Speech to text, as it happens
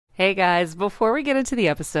Hey guys, before we get into the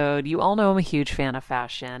episode, you all know I'm a huge fan of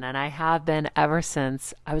fashion, and I have been ever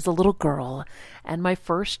since I was a little girl. And my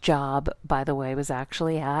first job, by the way, was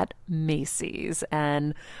actually at Macy's.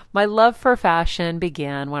 And my love for fashion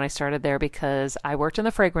began when I started there because I worked in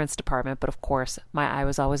the fragrance department, but of course, my eye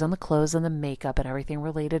was always on the clothes and the makeup and everything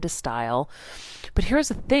related to style. But here's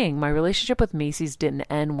the thing, my relationship with Macy's didn't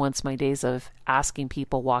end once my days of asking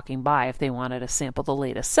people walking by if they wanted to sample the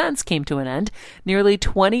latest scents came to an end. Nearly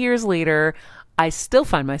 20 years later, I still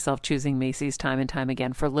find myself choosing Macy's time and time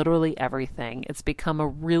again for literally everything. It's become a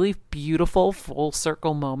really beautiful full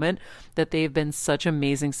circle moment that they've been such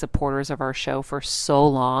amazing supporters of our show for so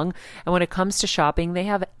long. And when it comes to shopping, they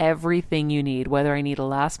have everything you need, whether I need a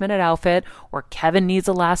last minute outfit or Kevin needs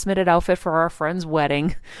a last minute outfit for our friend's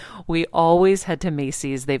wedding. We always head to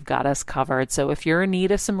Macy's. They've got us covered. So if you're in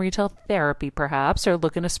need of some retail therapy, perhaps, or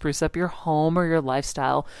looking to spruce up your home or your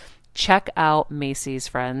lifestyle, check out Macy's,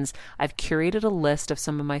 friends. I've curated a list of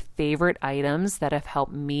some of my favorite items that have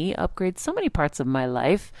helped me upgrade so many parts of my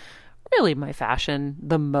life. Really my fashion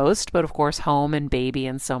the most, but of course home and baby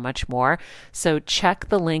and so much more. So check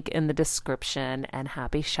the link in the description and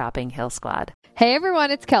happy shopping, Hill Squad. Hey everyone,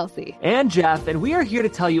 it's Kelsey. And Jeff, and we are here to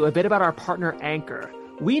tell you a bit about our partner Anchor.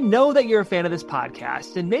 We know that you're a fan of this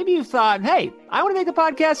podcast, and maybe you thought, hey, I want to make a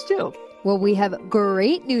podcast too. Well, we have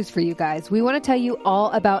great news for you guys. We want to tell you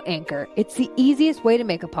all about Anchor. It's the easiest way to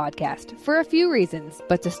make a podcast for a few reasons,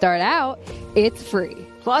 but to start out, it's free.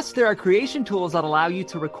 Plus, there are creation tools that allow you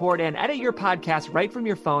to record and edit your podcast right from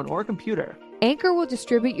your phone or computer. Anchor will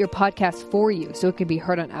distribute your podcast for you so it can be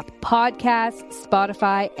heard on Apple Podcasts,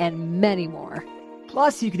 Spotify, and many more.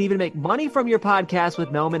 Plus, you can even make money from your podcast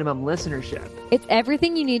with no minimum listenership. It's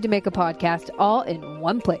everything you need to make a podcast all in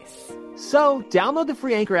one place. So download the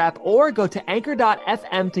free Anchor app or go to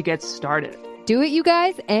anchor.fm to get started. Do it, you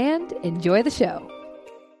guys, and enjoy the show.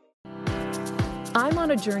 I'm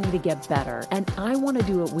on a journey to get better, and I want to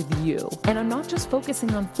do it with you. And I'm not just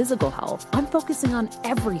focusing on physical health. I'm focusing on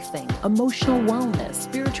everything: emotional wellness,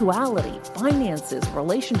 spirituality, finances,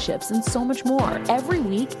 relationships, and so much more. Every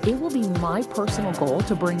week, it will be my personal goal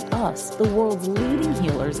to bring us, the world's leading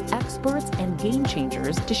healers, experts, and game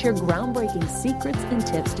changers, to share groundbreaking secrets and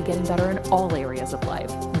tips to getting better in all areas of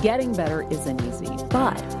life. Getting better isn't easy,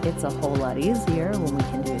 but it's a whole lot easier when we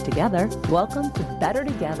can do it together. Welcome to Better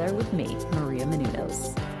Together with me, Maria Menounos.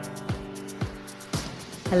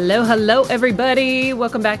 Hello, everybody.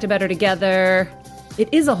 Welcome back to Better Together. It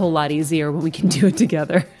is a whole lot easier when we can do it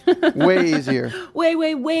together. Way easier.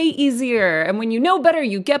 Way easier. And when you know better,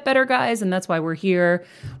 you get better, guys. And that's why we're here.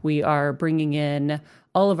 We are bringing in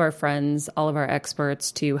all of our friends, all of our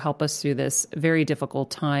experts to help us through this very difficult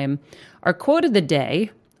time. Our quote of the day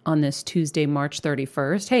on this Tuesday, March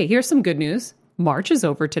 31st. Hey, here's some good news. March is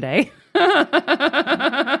over today.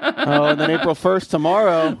 Oh, and then April 1st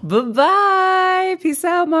tomorrow. Bye-bye. Peace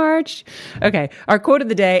out, March. Okay, our quote of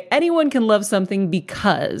the day: anyone can love something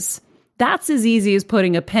because that's as easy as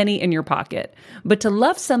putting a penny in your pocket. But to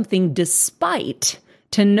love something despite,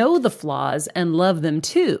 to know the flaws and love them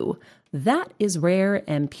too, that is rare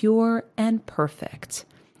and pure and perfect.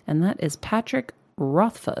 And that is Patrick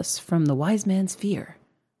Rothfuss from The Wise Man's Fear.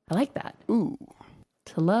 I like that. Ooh.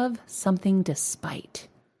 To love something despite.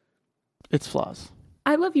 It's flaws.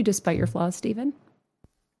 I love you despite your flaws, Stephen.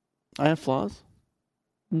 I have flaws?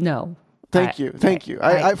 No. Thank you.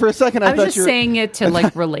 I for a second, I was thought just you were saying it to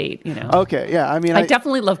like relate, you know. Okay, yeah. I mean, I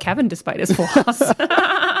definitely love Kevin despite his flaws.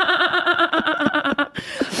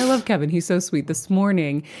 I love Kevin. He's so sweet. This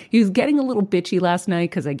morning, he was getting a little bitchy last night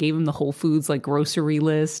because I gave him the Whole Foods like grocery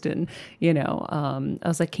list. And, you know, I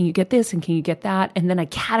was like, can you get this and can you get that? And then I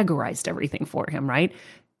categorized everything for him, right?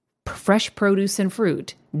 Fresh produce and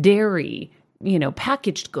fruit, dairy, you know,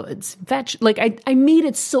 packaged goods, like I made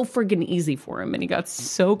it so friggin' easy for him and he got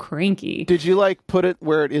so cranky. Did you like put it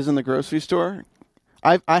where it is in the grocery store?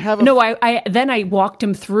 I have then I walked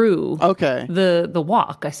him through okay. the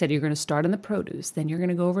walk. I said, you're going to start on the produce, then you're going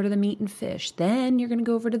to go over to the meat and fish, then you're going to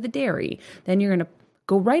go over to the dairy, then you're going to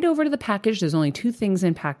go right over to the package. There's only 2 things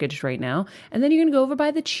in packaged right now. And then you're going to go over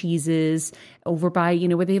by the cheeses, over by, you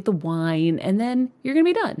know, where they have the wine, and then you're going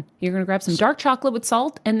to be done. You're going to grab some dark chocolate with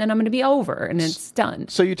salt, and then I'm going to be over, and it's done.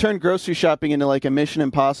 So you turned grocery shopping into like a Mission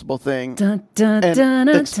Impossible thing dun, dun, and dun,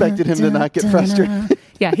 dun, expected him dun, to not get dun, frustrated.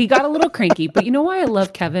 Yeah, he got a little cranky. But you know why I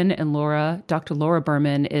love Kevin and Laura? Dr. Laura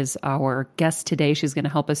Berman is our guest today. She's going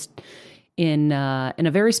to help us in a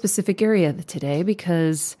very specific area today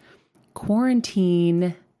because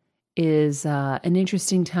quarantine is an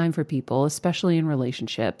interesting time for people, especially in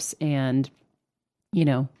relationships. And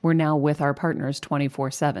we're now with our partners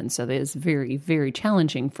 24/7. So that is very, very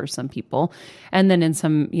challenging for some people. And then in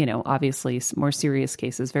some, obviously more serious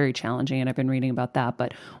cases, very challenging. And I've been reading about that,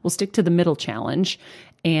 but we'll stick to the middle challenge.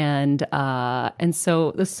 And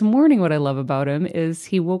so this morning, what I love about him is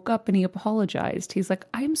he woke up and he apologized. He's like,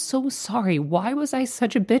 "I'm so sorry. Why was I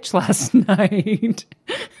such a bitch last night?"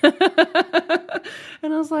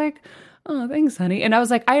 And I was like, "Oh, thanks, honey." And I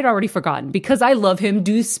was like, I had already forgotten because I love him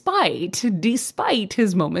despite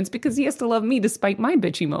his moments, because he has to love me despite my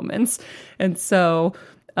bitchy moments. And so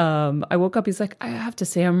I woke up, he's like, "I have to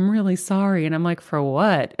say, I'm really sorry." And I'm like, "For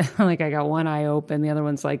what?" Like, I got one eye open. The other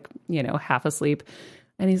one's like, half asleep.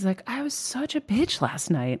 And he's like, "I was such a bitch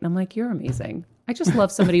last night." And I'm like, "You're amazing." I just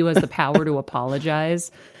love somebody who has the power to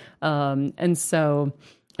apologize. And so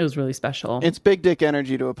it was really special. It's big dick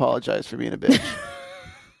energy to apologize for being a bitch.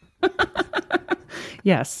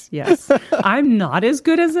 Yes. I'm not as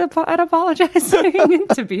good at apologizing,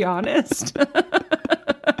 to be honest.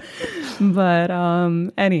 But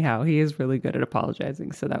anyhow, he is really good at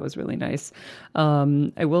apologizing. So that was really nice.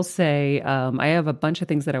 I will say I have a bunch of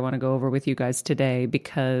things that I want to go over with you guys today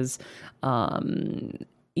because,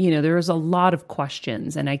 there's a lot of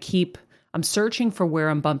questions and I'm searching for where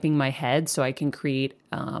I'm bumping my head so I can create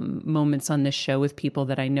moments on this show with people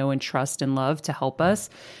that I know and trust and love to help us.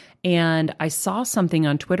 And I saw something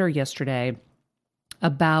on Twitter yesterday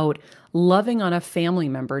about loving on a family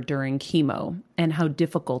member during chemo and how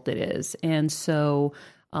difficult it is. And so,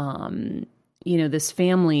 this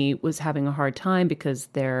family was having a hard time because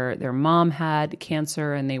their mom had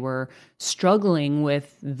cancer and they were struggling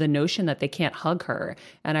with the notion that they can't hug her.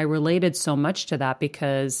 And I related so much to that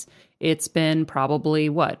because it's been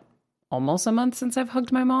probably almost a month since I've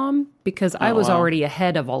hugged my mom, because I was already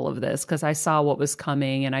ahead of all of this because I saw what was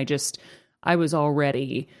coming and I was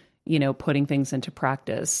already, putting things into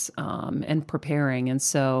practice and preparing. And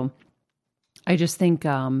so I just think,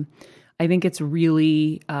 it's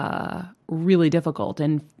really, really difficult.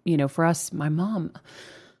 And, for us, my mom,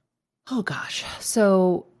 oh gosh.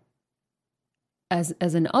 So as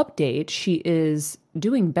an update, she is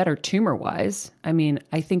doing better tumor-wise. I mean,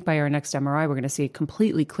 I think by our next MRI, we're going to see a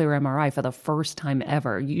completely clear MRI for the first time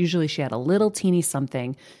ever. Usually she had a little teeny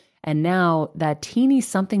something, and now that teeny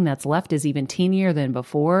something that's left is even teenier than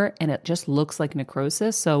before, and it just looks like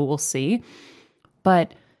necrosis, so we'll see. And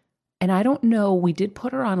I don't know, we did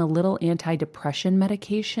put her on a little antidepressant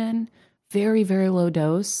medication, very, very low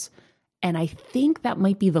dose, and I think that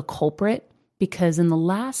might be the culprit, because in the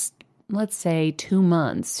last, let's say 2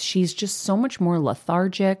 months, she's just so much more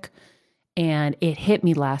lethargic, and it hit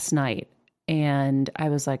me last night. And I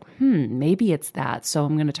was like, maybe it's that. So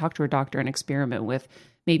I'm going to talk to her doctor and experiment with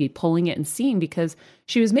maybe pulling it and seeing, because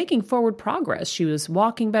she was making forward progress. She was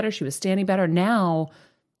walking better. She was standing better. Now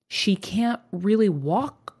she can't really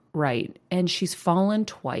walk right. And she's fallen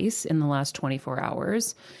twice in the last 24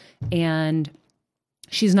 hours. And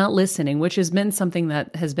she's not listening, which has been something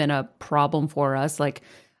that has been a problem for us. Like,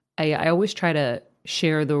 I always try to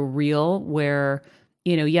share the real where,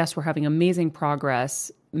 yes, we're having amazing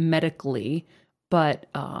progress medically, but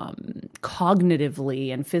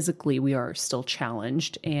cognitively and physically, we are still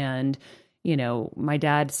challenged. And, my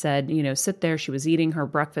dad said, sit there. She was eating her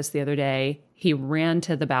breakfast the other day. He ran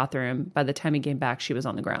to the bathroom. By the time he came back, she was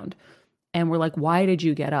on the ground. And we're like, "Why did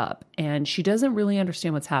you get up?" And she doesn't really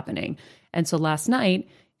understand what's happening. And so last night,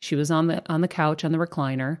 she was on the couch, on the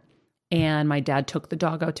recliner, and my dad took the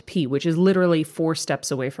dog out to pee, which is literally 4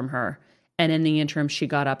 steps away from her. And in the interim, she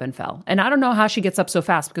got up and fell. And I don't know how she gets up so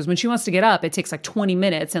fast, because when she wants to get up, it takes like 20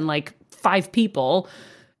 minutes and like 5 people.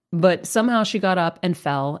 But somehow she got up and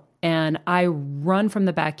fell. And I run from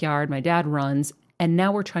the backyard. My dad runs. And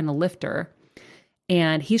now we're trying to lift her.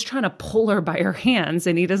 And he's trying to pull her by her hands.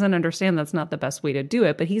 And he doesn't understand that's not the best way to do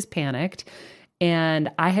it. But he's panicked.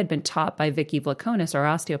 And I had been taught by Vicky Vlakonis, our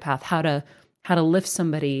osteopath, how to lift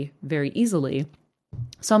somebody very easily.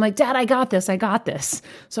 So I'm like, "Dad, I got this.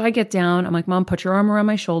 So I get down. I'm like, "Mom, put your arm around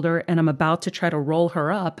my shoulder." And I'm about to try to roll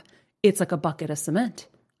her up. It's like a bucket of cement.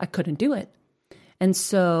 I couldn't do it. And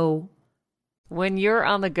so when you're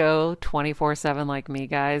on the go 24/7 like me,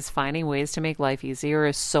 guys, finding ways to make life easier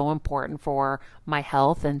is so important for my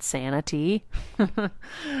health and sanity.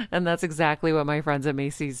 And that's exactly what my friends at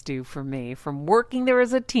Macy's do for me. From working there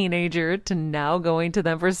as a teenager to now going to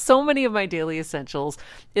them for so many of my daily essentials,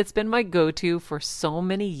 it's been my go-to for so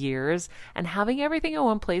many years. And having everything in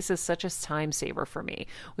one place is such a time saver for me.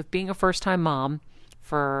 With being a first-time mom,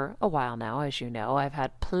 for a while now, as you know. I've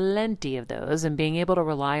had plenty of those, and being able to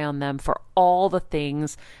rely on them for all the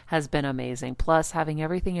things has been amazing. Plus, having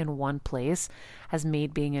everything in one place has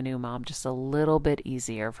made being a new mom just a little bit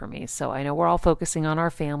easier for me. So I know we're all focusing on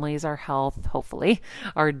our families, our health, hopefully,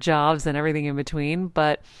 our jobs, and everything in between,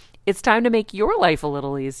 but it's time to make your life a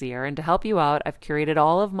little easier. And to help you out, I've curated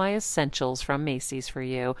all of my essentials from Macy's for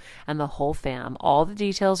you and the whole fam. All the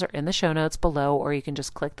details are in the show notes below, or you can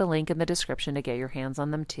just click the link in the description to get your hands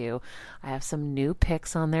on them too. I have some new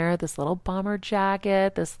picks on there. This little bomber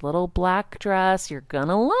jacket, this little black dress. You're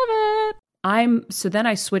gonna love it. So then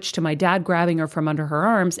I switched to my dad grabbing her from under her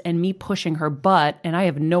arms and me pushing her butt. And I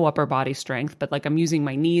have no upper body strength, but like I'm using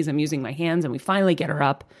my knees, I'm using my hands, and we finally get her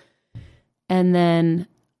up. And then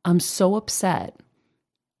I'm so upset,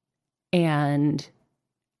 and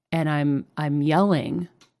I'm yelling,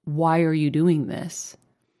 "Why are you doing this?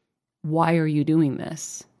 Why are you doing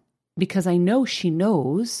this?" Because I know she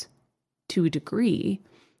knows to a degree,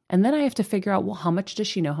 and then I have to figure out, well, how much does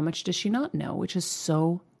she know? How much does she not know? Which is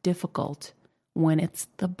so difficult when it's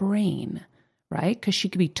the brain, right? Because she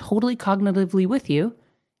could be totally cognitively with you,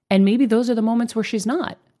 and maybe those are the moments where she's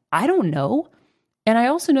not. I don't know. And I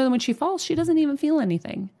also know that when she falls, she doesn't even feel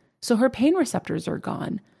anything. So her pain receptors are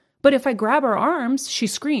gone. But if I grab her arms, she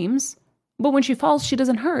screams. But when she falls, she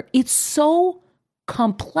doesn't hurt. It's so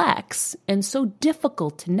complex and so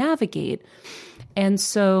difficult to navigate. And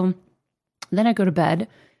so then I go to bed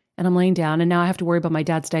and I'm laying down, and now I have to worry about my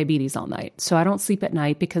dad's diabetes all night. So I don't sleep at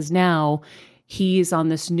night because now he's on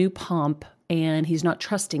this new pump and he's not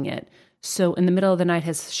trusting it. So in the middle of the night,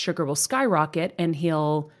 his sugar will skyrocket and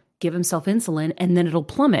he'll give himself insulin, and then it'll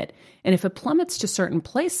plummet. And if it plummets to certain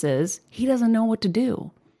places, he doesn't know what to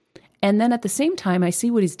do. And then at the same time, I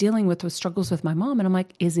see what he's dealing with struggles with my mom, and I'm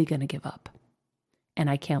like, is he going to give up?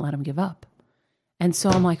 And I can't let him give up. And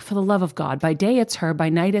so I'm like, for the love of God, by day it's her, by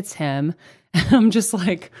night it's him. And I'm just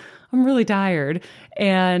like, I'm really tired.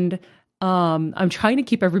 And I'm trying to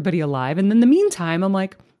keep everybody alive. And in the meantime, I'm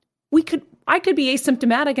like, I could be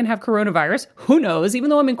asymptomatic and have coronavirus. Who knows? Even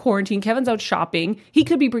though I'm in quarantine, Kevin's out shopping. He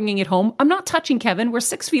could be bringing it home. I'm not touching Kevin. We're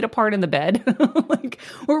 6 feet apart in the bed. Like,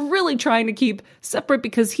 we're really trying to keep separate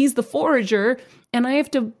because he's the forager, and I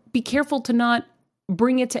have to be careful to not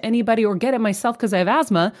bring it to anybody or get it myself because I have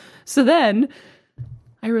asthma. So then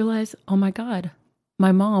I realized, oh my God,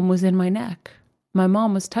 my mom was in my neck. My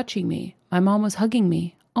mom was touching me. My mom was hugging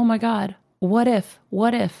me. Oh my God. What if?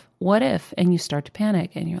 And you start to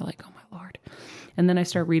panic and you're like, oh my Lord. And then I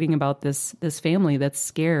start reading about this family that's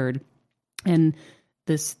scared. And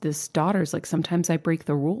this daughter's like, sometimes I break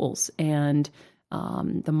the rules. And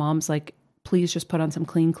the mom's like, please just put on some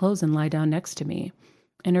clean clothes and lie down next to me.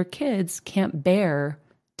 And her kids can't bear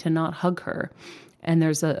to not hug her. And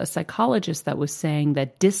there's a psychologist that was saying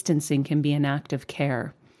that distancing can be an act of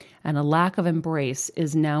care. And a lack of embrace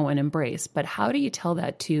is now an embrace. But how do you tell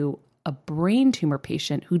that to a brain tumor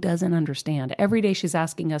patient who doesn't understand? Every day she's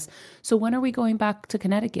asking us, so when are we going back to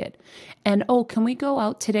Connecticut? And, oh, can we go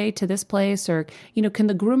out today to this place? Or, can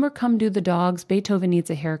the groomer come do the dogs? Beethoven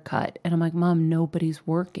needs a haircut. And I'm like, Mom, nobody's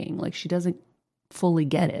working. Like, she doesn't fully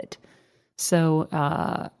get it. So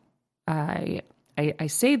I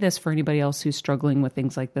say this for anybody else who's struggling with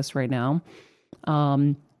things like this right now.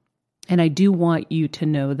 And I do want you to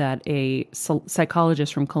know that a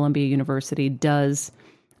psychologist from Columbia University does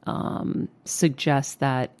suggest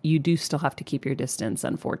that you do still have to keep your distance,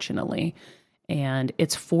 unfortunately. And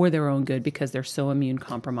it's for their own good because they're so immune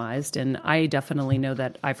compromised. And I definitely know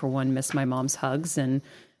that I, for one, miss my mom's hugs. And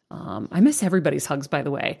I miss everybody's hugs, by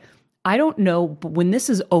the way. I don't know, but when this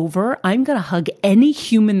is over, I'm going to hug any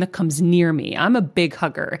human that comes near me. I'm a big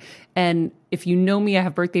hugger. And if you know me, I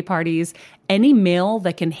have birthday parties. Any male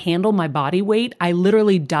that can handle my body weight, I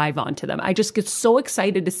literally dive onto them. I just get so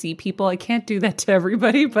excited to see people. I can't do that to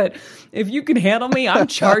everybody, but if you can handle me, I'm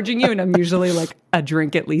charging you. And I'm usually like a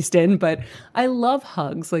drink at least in, but I love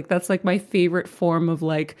hugs. Like, that's like my favorite form of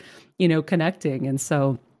connecting. And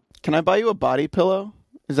so. Can I buy you a body pillow?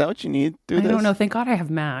 Is that what you need through this? I don't know. Thank God I have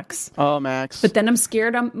Max. Oh, Max. But then I'm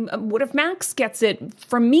scared. What if Max gets it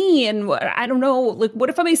from me? And I don't know. Like, what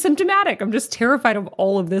if I'm asymptomatic? I'm just terrified of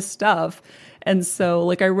all of this stuff. And so,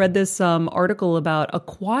 I read this article about a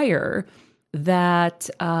choir that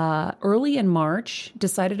early in March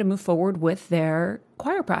decided to move forward with their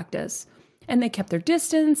choir practice. And they kept their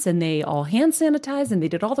distance, and they all hand sanitized, and they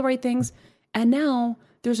did all the right things. And now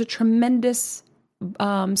there's a tremendous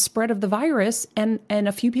spread of the virus, and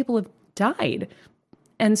a few people have died.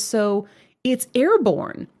 And so it's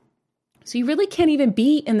airborne. So you really can't even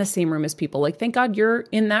be in the same room as people. Like, thank God you're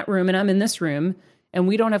in that room and I'm in this room, And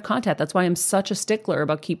we don't have contact. That's why I'm such a stickler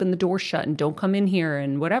about keeping the door shut and don't come in here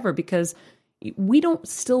and whatever, because we don't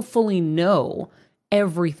still fully know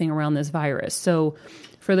everything around this virus. So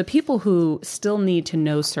for the people who still need to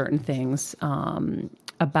know certain things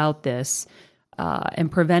about this and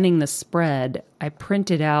preventing the spread, I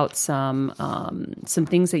printed out some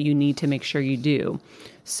things that you need to make sure you do.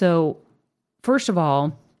 So first of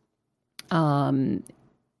all, I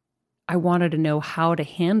wanted to know how to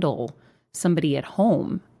handle somebody at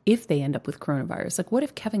home if they end up with coronavirus. Like, what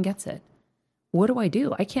if Kevin gets it? What do I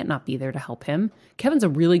do? I can't not be there to help him. Kevin's a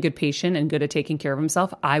really good patient and good at taking care of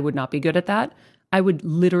himself. I would not be good at that. I would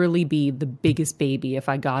literally be the biggest baby if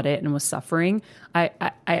I got it and was suffering. I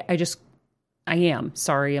am.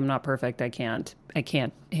 Sorry, I'm not perfect. I can't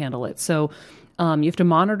handle it. So you have to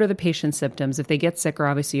monitor the patient's symptoms. If they get sicker,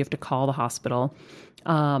 obviously you have to call the hospital.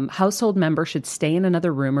 Household members should stay in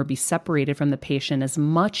another room or be separated from the patient as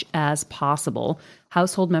much as possible.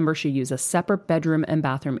 Household members should use a separate bedroom and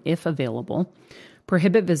bathroom if available.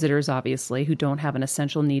 Prohibit visitors, obviously, who don't have an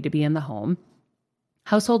essential need to be in the home.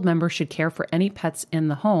 Household members should care for any pets in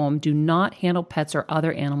the home. Do not handle pets or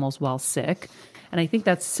other animals while sick. And I think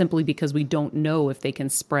that's simply because we don't know if they can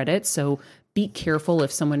spread it. So be careful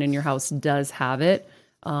if someone in your house does have it,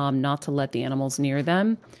 not to let the animals near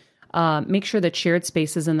them. Make sure that shared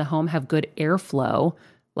spaces in the home have good airflow,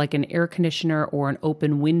 like an air conditioner or an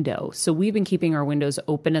open window. So we've been keeping our windows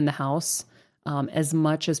open in the house as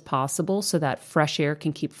much as possible so that fresh air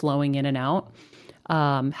can keep flowing in and out.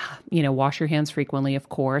 Wash your hands frequently, of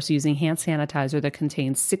course, using hand sanitizer that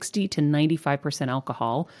contains 60 to 95%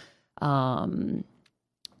 alcohol.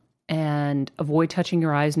 And avoid touching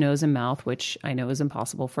your eyes, nose, and mouth, which I know is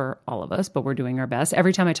impossible for all of us, but we're doing our best.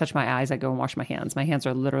 Every time I touch my eyes, I go and wash my hands. My hands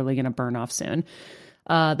are literally going to burn off soon.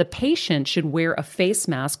 The patient should wear a face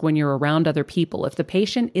mask when you're around other people. If the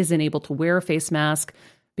patient isn't able to wear a face mask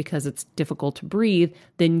because it's difficult to breathe,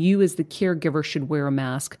 then you as the caregiver should wear a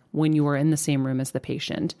mask when you are in the same room as the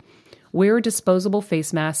patient. Wear a disposable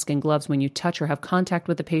face mask and gloves when you touch or have contact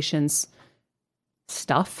with the patient's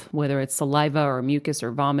stuff, whether it's saliva or mucus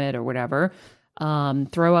or vomit or whatever.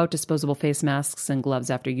 Throw out disposable face masks and gloves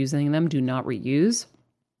after using them. Do not reuse.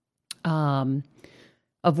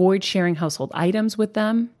 Avoid sharing household items with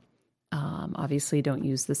them. Obviously, don't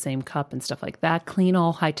use the same cup and stuff like that. Clean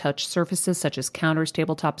all high-touch surfaces such as counters,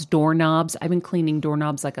 tabletops, doorknobs. I've been cleaning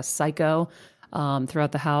doorknobs like a psycho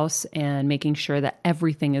throughout the house and making sure that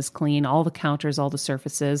everything is clean, all the counters, all the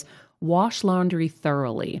surfaces. Wash laundry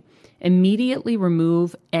thoroughly. Immediately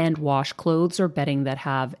remove and wash clothes or bedding that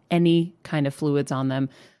have any kind of fluids on them.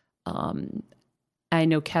 I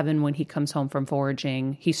know Kevin, when he comes home from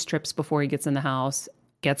foraging, he strips before he gets in the house,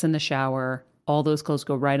 gets in the shower. All those clothes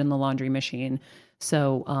go right in the laundry machine.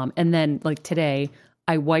 So, and then like today,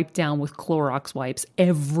 I wiped down with Clorox wipes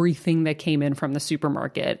everything that came in from the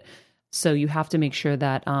supermarket. So you have to make sure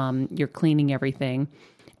that you're cleaning everything.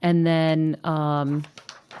 And then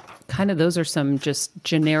kind of those are some just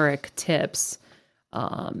generic tips.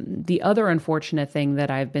 The other unfortunate thing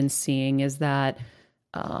that I've been seeing is that,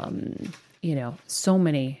 so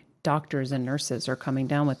many doctors and nurses are coming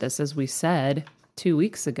down with this. As we said 2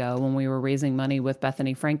 weeks ago when we were raising money with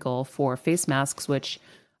Bethany Frankel for face masks, which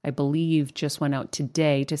I believe just went out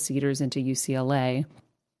today to Cedars and to UCLA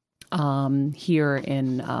here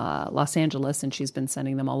in Los Angeles, and she's been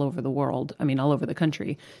sending them all over the world. I mean, all over the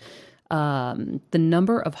country. The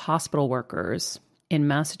number of hospital workers in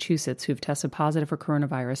Massachusetts who've tested positive for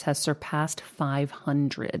coronavirus has surpassed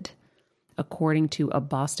 500, according to a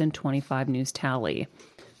Boston 25 News tally.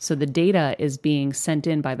 So the data is being sent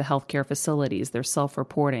in by the healthcare facilities. They're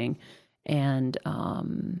self-reporting. And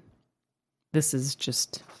this is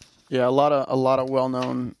just... Yeah, a lot of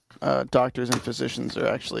well-known doctors and physicians are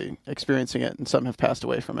actually experiencing it, and some have passed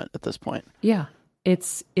away from it at this point. Yeah,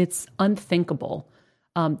 it's unthinkable.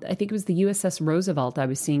 I think it was the USS Roosevelt I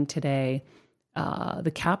was seeing today.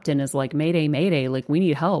 The captain is like, Mayday, Mayday, like we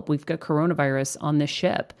need help. We've got coronavirus on this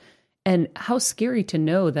ship. And how scary to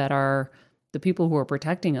know that the people who are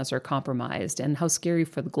protecting us are compromised, and how scary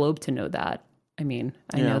for the globe to know that. I mean,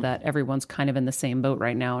 I know that everyone's kind of in the same boat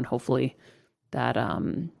right now, and hopefully that,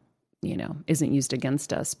 isn't used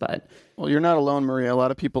against us. But well, you're not alone, Maria. A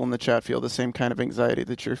lot of people in the chat feel the same kind of anxiety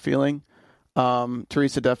that you're feeling.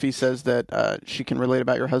 Teresa Duffy says that she can relate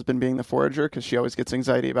about your husband being the forager because she always gets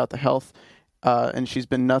anxiety about the health. And she's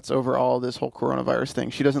been nuts over all this whole coronavirus thing.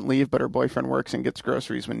 She doesn't leave, but her boyfriend works and gets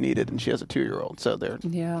groceries when needed, and she has a 2-year-old, so they're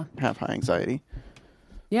have high anxiety.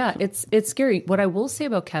 Yeah, it's scary. What I will say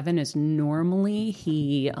about Kevin is normally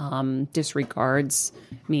he disregards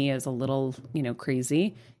me as a little,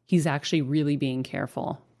 crazy. He's actually really being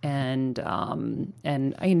careful. And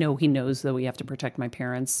I know he knows that we have to protect my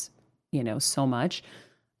parents, so much.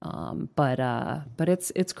 But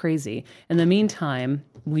it's crazy. In the meantime,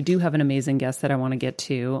 we do have an amazing guest that I want to get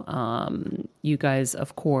to. You guys,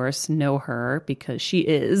 of course, know her because she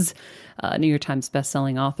is a New York Times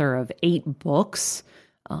bestselling author of 8 books.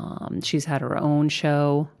 She's had her own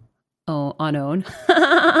show on OWN.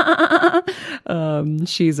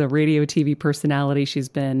 She's a radio TV personality. She's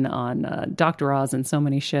been on Dr. Oz and so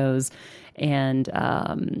many shows. And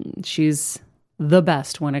she's the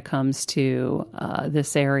best when it comes to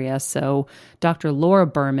this area. So Dr. Laura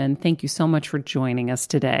Berman, thank you so much for joining us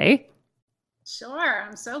today. Sure.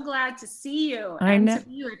 I'm so glad to see you and to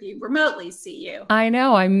be with you, remotely see you. I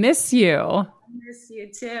know. I miss you. I miss you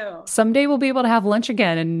too. Someday we'll be able to have lunch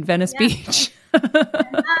again in Venice Beach.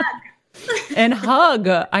 And hug.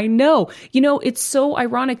 I know. It's so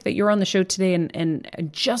ironic that you're on the show today. And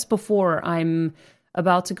just before I'm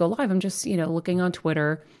about to go live, I'm just, looking on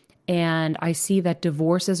Twitter, and I see that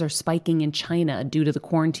divorces are spiking in China due to the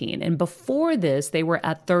quarantine. And before this, they were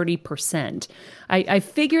at 30%. I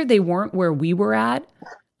figured they weren't where we were at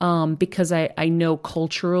because I know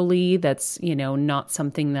culturally that's, not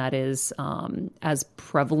something that is as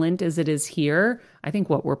prevalent as it is here. I think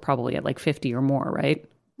we're probably at like 50 or more, right?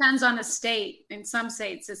 Depends on the state. In some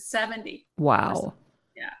states, it's 70. Wow.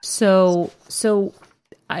 Yeah. So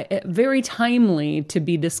very timely to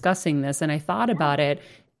be discussing this. And I thought about it.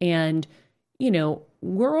 And,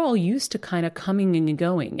 we're all used to kind of coming and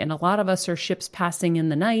going. And a lot of us are ships passing in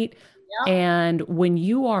the night. Yep. And when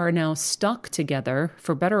you are now stuck together,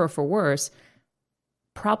 for better or for worse,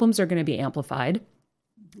 problems are going to be amplified.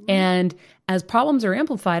 Mm-hmm. And as problems are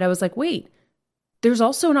amplified, I was like, wait, there's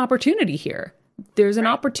also an opportunity here. There's an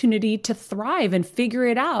opportunity to thrive and figure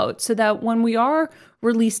it out so that when we are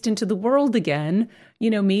released into the world again,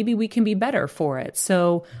 maybe we can be better for it.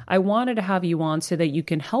 So I wanted to have you on so that you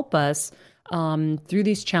can help us through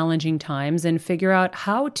these challenging times and figure out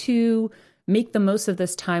how to make the most of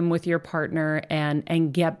this time with your partner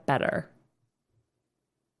and get better.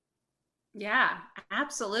 Yeah,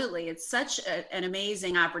 absolutely. It's such an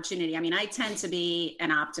amazing opportunity. I mean, I tend to be an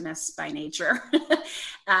optimist by nature,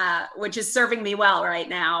 which is serving me well right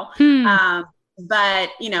now. But,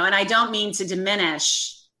 and I don't mean to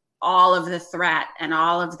diminish all of the threat and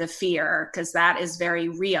all of the fear, because that is very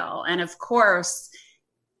real. And of course,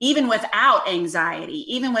 even without anxiety,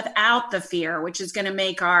 even without the fear, which is going to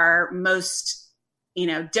make our most,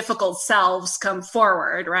 difficult selves come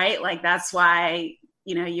forward, right? Like that's why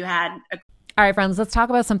you had All right, friends, let's talk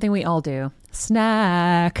about something we all do.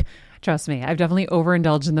 Snack. Trust me, I've definitely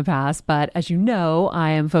overindulged in the past, but as you know, I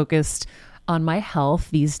am focused on my health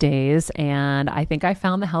these days, and I think I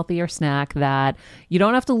found the healthier snack that you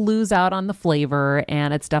don't have to lose out on the flavor,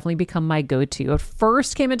 and it's definitely become my go-to. It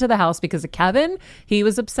first came into the house because of Kevin. He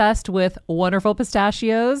was obsessed with Wonderful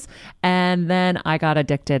Pistachios, and then I got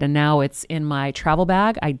addicted, and now it's in my travel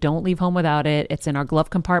bag. I don't leave home without it. It's in our glove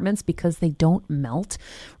compartments because they don't melt.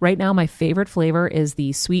 Right now, my favorite flavor is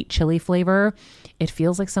the sweet chili flavor. It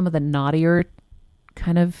feels like some of the naughtier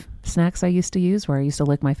kind of snacks I used to use, where I used to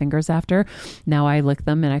lick my fingers after. Now I lick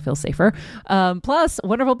them and I feel safer. Plus,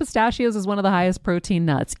 Wonderful Pistachios is one of the highest protein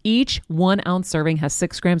nuts. Each 1 ounce serving has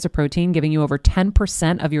 6 grams of protein, giving you over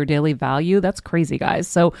 10% of your daily value. That's crazy, guys.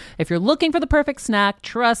 So if you're looking for the perfect snack,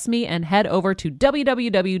 trust me and head over to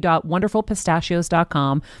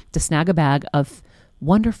www.wonderfulpistachios.com to snag a bag of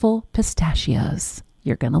Wonderful Pistachios.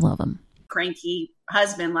 You're going to love them. Cranky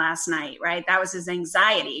husband last night, right? That was his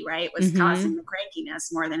anxiety, right? Was causing the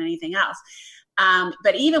crankiness more than anything else.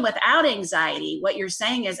 But even without anxiety, what you're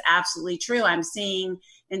saying is absolutely true. I'm seeing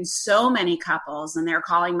in so many couples, and they're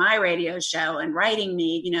calling my radio show and writing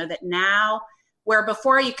me, that now, where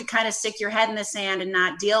before you could kind of stick your head in the sand and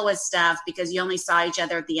not deal with stuff because you only saw each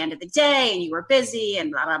other at the end of the day and you were busy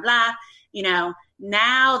and blah, blah, blah.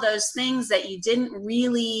 Now those things that you didn't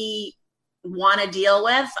really want to deal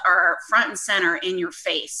with are front and center in your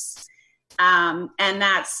face. And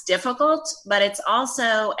that's difficult, but it's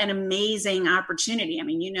also an amazing opportunity. I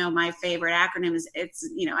mean, my favorite acronym is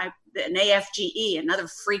an AFGE, another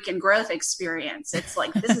freaking growth experience. It's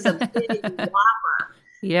like, this is a big whopper.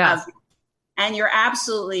 Yeah. And you're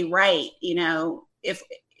absolutely right.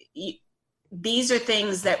 These are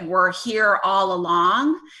things that were here all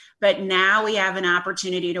along, but now we have an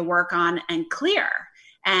opportunity to work on and clear,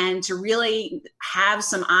 and to really have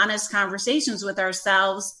some honest conversations with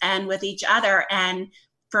ourselves and with each other. And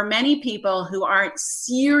for many people who aren't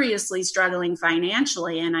seriously struggling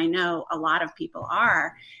financially, and I know a lot of people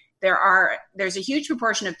are, there's a huge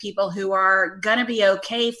proportion of people who are going to be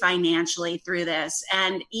okay financially through this.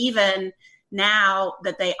 And even now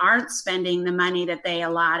that they aren't spending the money that they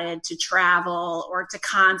allotted to travel or to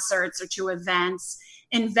concerts or to events,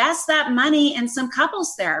 invest that money in some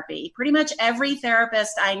couples therapy. Pretty much every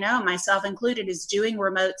therapist I know, myself included, is doing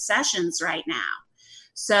remote sessions right now.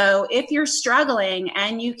 So if you're struggling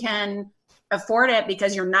and you can afford it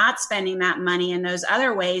because you're not spending that money in those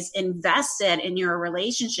other ways, invest it in your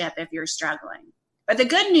relationship if you're struggling. But the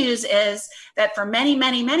good news is that for many,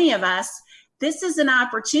 many, many of us, this is an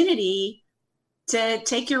opportunity to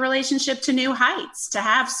take your relationship to new heights, to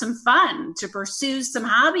have some fun, to pursue some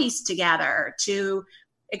hobbies together, to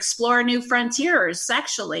explore new frontiers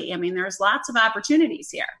sexually. I mean, there's lots of opportunities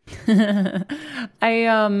here.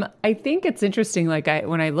 I think it's interesting. Like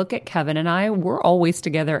when I look at Kevin and I, we're always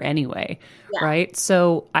together anyway, right?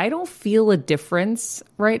 So I don't feel a difference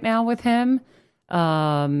right now with him.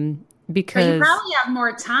 Because but you probably have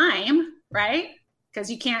more time, right? Because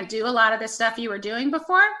you can't do a lot of the stuff you were doing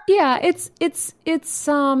before. Yeah, it's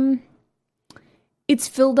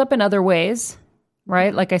filled up in other ways.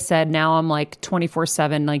 Right. Like I said, now I'm like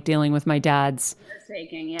 24/7, like dealing with my dad's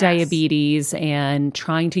diabetes and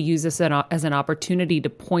trying to use this as an opportunity to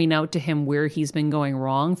point out to him where he's been going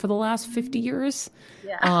wrong for the last 50 years.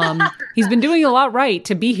 Yeah. He's been doing a lot right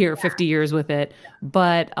to be here 50 years with it.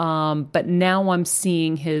 But now I'm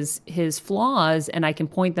seeing his flaws and I can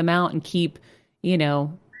point them out and keep,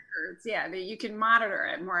 that you can monitor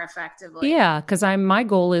it more effectively. Yeah, because my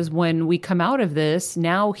goal is when we come out of this,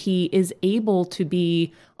 now he is able to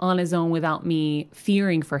be on his own without me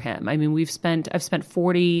fearing for him. I mean, I've spent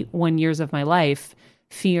 41 years of my life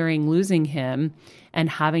fearing losing him and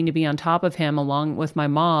having to be on top of him along with my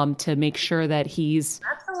mom to make sure that he's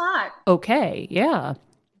That's a lot. Okay. Yeah.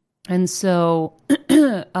 And so,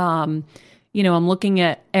 I'm looking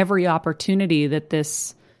at every opportunity that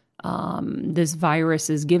this virus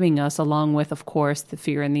is giving us, along with, of course, the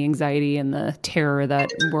fear and the anxiety and the terror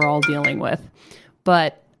that we're all dealing with.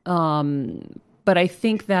 But I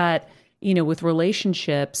think that, with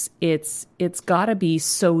relationships, it's got to be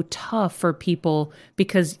so tough for people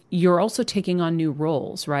because you're also taking on new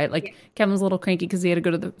roles, right? Like Kevin's a little cranky because he had to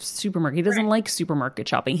go to the supermarket. He doesn't like supermarket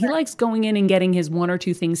shopping. He likes going in and getting his one or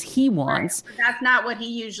two things he wants. Right. That's not what he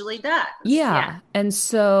usually does. Yeah. And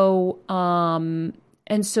so,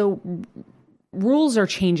 rules are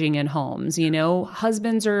changing in homes,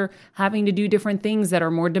 husbands are having to do different things that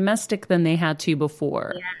are more domestic than they had to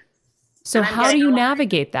before. Yeah. So how do you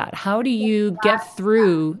navigate that? How do you get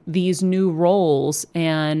through these new roles?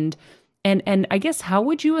 And I guess, how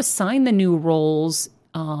would you assign the new roles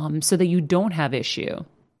so that you don't have issue?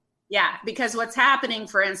 Yeah, because what's happening,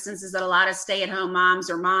 for instance, is that a lot of stay-at-home moms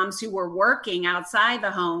or moms who were working outside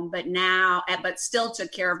the home, but still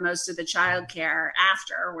took care of most of the childcare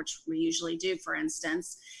after, which we usually do, for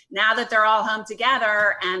instance. Now that they're all home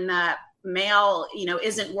together and the male,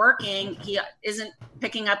 isn't working, he isn't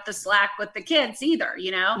picking up the slack with the kids either,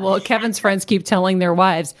 Well, Kevin's friends keep telling their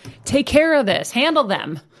wives, take care of this, handle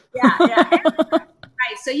them. Yeah.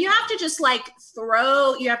 Right. So you have to just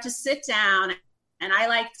you have to sit down. And I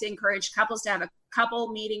like to encourage couples to have a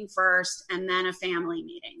couple meeting first and then a family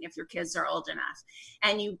meeting if your kids are old enough.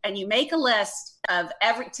 And you make a list of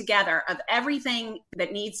everything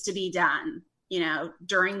that needs to be done,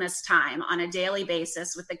 during this time on a daily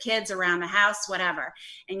basis with the kids around the house, whatever.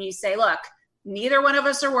 And you say, look, neither one of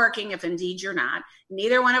us are working, if indeed you're not.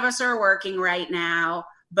 Neither one of us are working right now.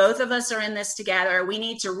 Both of us are in this together. We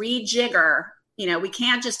need to rejigger. We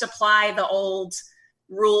can't just apply the old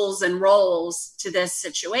rules and roles to this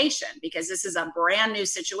situation because this is a brand new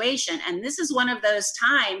situation. And this is one of those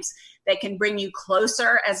times that can bring you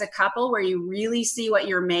closer as a couple where you really see what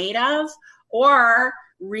you're made of, or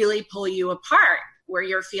really pull you apart where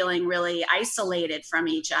you're feeling really isolated from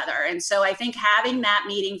each other. And so I think having that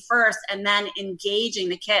meeting first and then engaging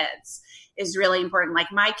the kids is really important.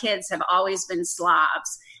 Like my kids have always been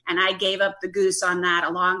slobs, and I gave up the goose on that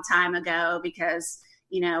a long time ago because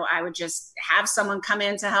I would just have someone come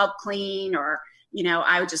in to help clean, or,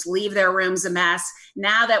 I would just leave their rooms a mess.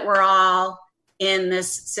 Now that we're all in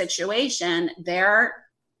this situation, they're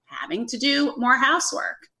having to do more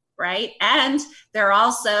housework, right? And they're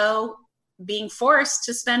also being forced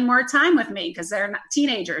to spend more time with me because they're not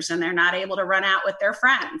teenagers and they're not able to run out with their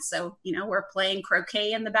friends. So, we're playing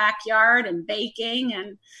croquet in the backyard and baking,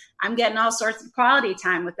 and I'm getting all sorts of quality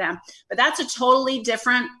time with them. But that's a totally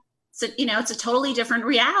different it's a totally different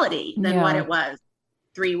reality than what it was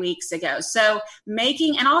 3 weeks ago. So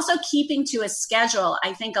and also keeping to a schedule.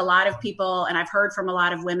 I think a lot of people, and I've heard from a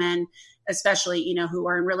lot of women, especially, who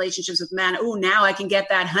are in relationships with men. Oh, now I can get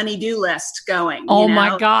that honey-do list going. Oh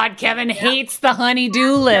my God, Kevin hates the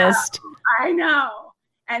honey-do list. I know.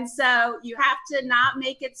 And so you have to not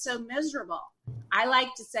make it so miserable. I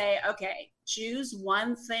like to say, okay, choose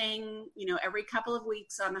one thing, every couple of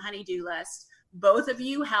weeks on the honey-do list. Both of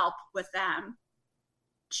you help with them.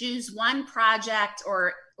 Choose one project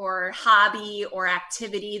or hobby or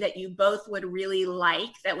activity that you both would really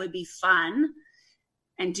like, that would be fun,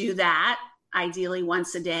 and do that ideally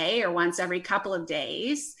once a day or once every couple of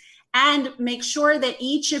days. And make sure that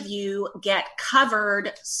each of you get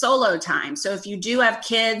covered solo time. So if you do have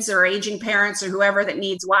kids or aging parents or whoever that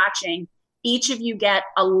needs watching, each of you get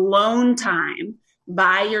alone time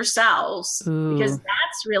by yourselves. Ooh. Because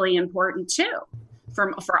that's really important too.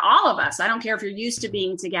 For all of us, I don't care if you're used to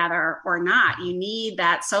being together or not, you need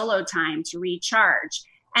that solo time to recharge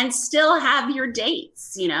and still have your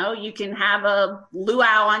dates. You can have a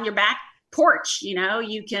luau on your back porch,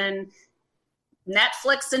 you can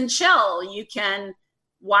Netflix and chill, you can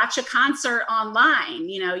watch a concert online,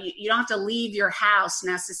 you don't have to leave your house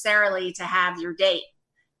necessarily to have your date.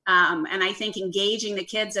 And I think engaging the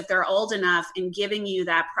kids, if they're old enough, and giving you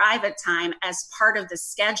that private time as part of the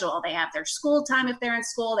schedule. They have their school time if they're in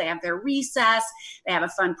school, they have their recess, they have a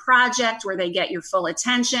fun project where they get your full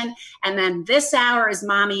attention. And then this hour is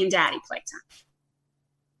mommy and daddy playtime.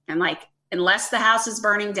 And unless the house is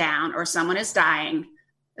burning down or someone is dying,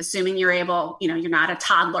 assuming you're able, you're not a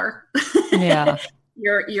toddler. Yeah.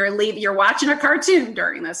 you're watching a cartoon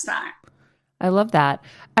during this time. I love that.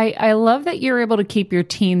 I love that you're able to keep your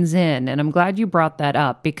teens in. And I'm glad you brought that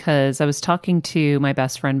up, because I was talking to my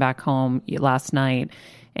best friend back home last night,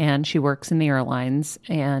 and she works in the airlines.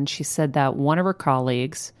 And she said that one of her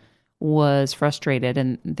colleagues was frustrated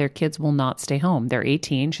and their kids will not stay home. They're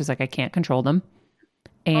 18. She's like, I can't control them.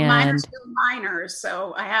 And mine are still minors,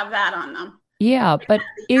 so I have that on them. Yeah, but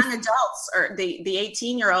the young adults or the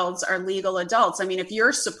 18-year-olds are legal adults. I mean, if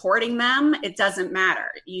you're supporting them, it doesn't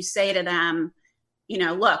matter. You say to them,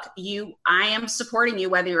 look, I am supporting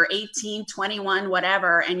you, whether you're 18, 21,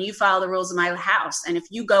 whatever, and you follow the rules of my house. And if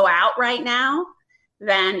you go out right now,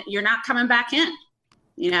 then you're not coming back in.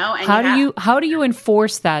 And how do you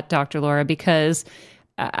enforce that, Dr. Laura? Because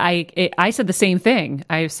I said the same thing.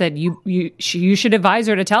 I said you should advise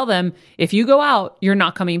her to tell them, if you go out, you're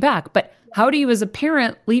not coming back. But how do you, as a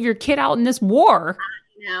parent, leave your kid out in this war?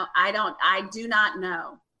 I do not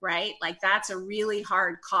know, right? That's a really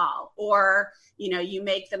hard call. Or, you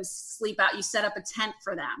make them sleep out, you set up a tent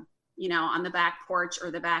for them, on the back porch or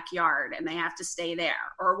the backyard, and they have to stay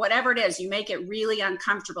there, or whatever it is, you make it really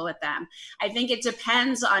uncomfortable with them. I think it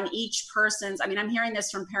depends on each person's, I'm hearing this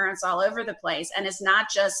from parents all over the place, and it's not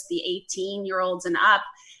just the 18-year-olds and up.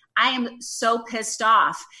 I am so pissed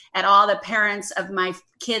off at all the parents of my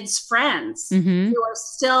kids' friends who are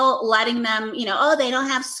still letting them, they don't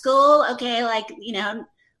have school. Okay.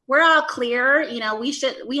 We're all clear.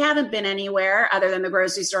 We haven't been anywhere other than the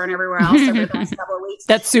grocery store and everywhere else over the past couple of weeks.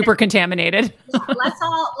 That's super contaminated. let's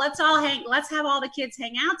have all the kids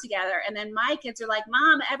hang out together. And then my kids are like,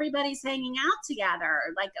 Mom, everybody's hanging out together.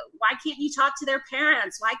 Why can't you talk to their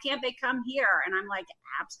parents? Why can't they come here? And I'm like,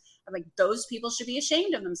 those people should be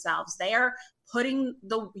ashamed of themselves. They are putting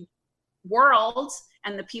the world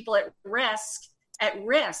and the people at risk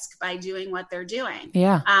by doing what they're doing.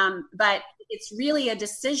 Yeah. But it's really a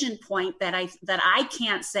decision point that I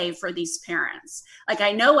can't say for these parents.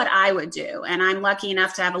 I know what I would do, and I'm lucky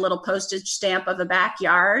enough to have a little postage stamp of a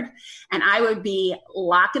backyard, and I would be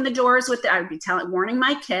locking the doors I would be warning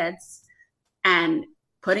my kids and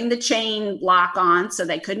putting the chain lock on so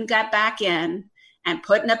they couldn't get back in, and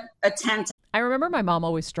putting a tent. I remember my mom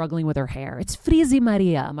always struggling with her hair. It's Frizi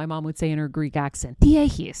Maria, my mom would say in her Greek accent.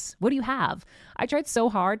 Diehis, what do you have? I tried so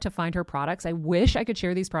hard to find her products. I wish I could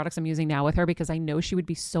share these products I'm using now with her, because I know she would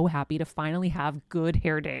be so happy to finally have good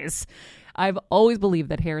hair days. I've always believed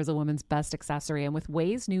that hair is a woman's best accessory, and with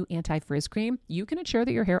Ouai's new anti-frizz cream, you can ensure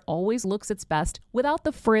that your hair always looks its best without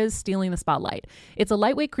the frizz stealing the spotlight. It's a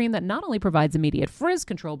lightweight cream that not only provides immediate frizz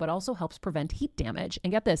control, but also helps prevent heat damage.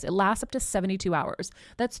 And get this, it lasts up to 72 hours.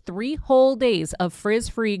 That's 3 whole days of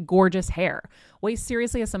frizz-free, gorgeous hair. Ouai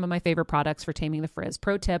seriously has some of my favorite products for taming the frizz.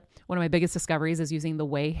 Pro tip, one of my biggest discoveries is using the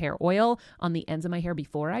Ouai hair oil on the ends of my hair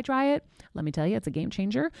before I dry it. Let me tell you, it's a game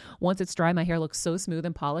changer. Once it's dry, my hair looks so smooth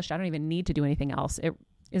and polished, I don't even need to do anything else. It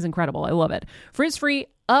is incredible. I love it. Frizz-free,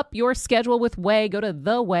 up your schedule with Ouai. Go to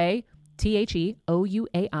the Ouai,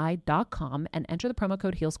 TheOuai.com, and enter the promo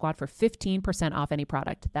code HealSquad for 15% off any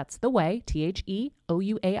product. That's the Ouai,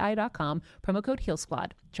 TheOuai.com, promo code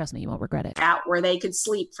HealSquad. Trust me, you won't regret it. Out where they could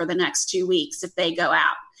sleep for the next 2 weeks if they go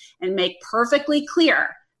out, and make perfectly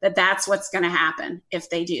clear that that's what's going to happen if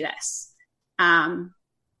they do this.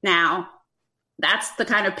 Now, That's the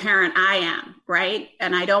kind of parent I am, right?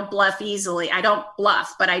 And I don't bluff easily. I don't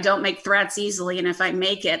bluff, but I don't make threats easily. And if I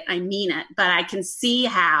make it, I mean it. But I can see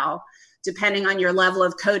how, depending on your level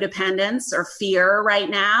of codependence or fear right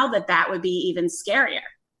now, that would be even scarier.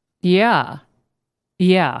 Yeah.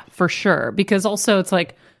 Yeah, for sure. Because also it's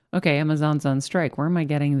like, okay, Amazon's on strike. Where am I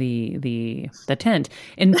getting the tent?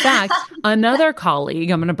 In fact, another colleague,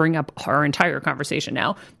 I'm going to bring up our entire conversation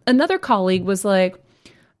now. Another colleague was like,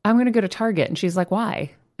 I'm going to go to Target. And she's like, why?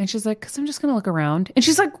 And she's like, because I'm just going to look around. And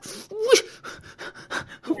she's like, what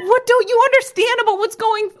don't you understand about what's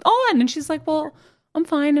going on? And she's like, well, I'm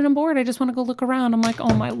fine and I'm bored. I just want to go look around. I'm like,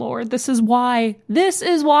 oh my Lord, this is why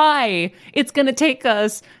it's going to take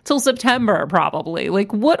us till September probably.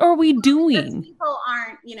 Like, what are we doing? People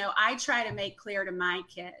aren't, I try to make clear to my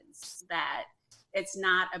kids that it's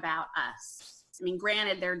not about us. I mean,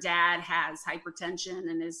 granted, their dad has hypertension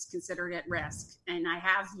and is considered at risk. And I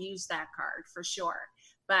have used that card for sure.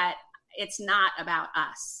 But it's not about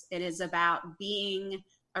us. It is about being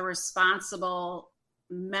a responsible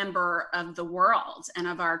member of the world and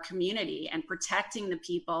of our community and protecting the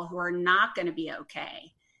people who are not going to be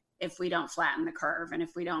okay if we don't flatten the curve and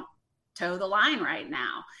if we don't toe the line right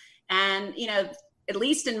now. And, at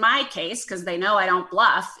least in my case, because they know I don't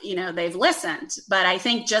bluff, they've listened. But I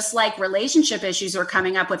think just like relationship issues are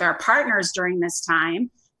coming up with our partners during this time,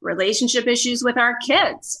 relationship issues with our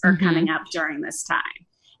kids are coming up during this time.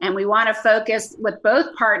 And we want to focus with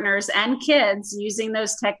both partners and kids using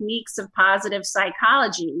those techniques of positive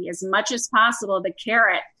psychology as much as possible, the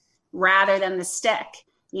carrot rather than the stick,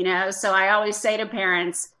 So I always say to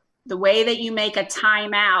parents, the way that you make a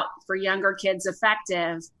timeout for younger kids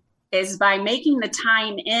effective is by making the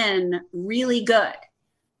time in really good,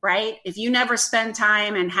 right? If you never spend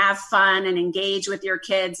time and have fun and engage with your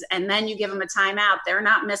kids and then you give them a timeout, they're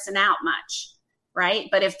not missing out much. Right.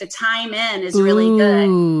 But if the time in is really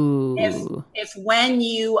good, if when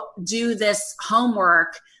you do this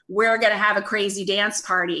homework, we're going to have a crazy dance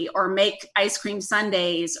party or make ice cream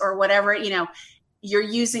sundaes or whatever, you're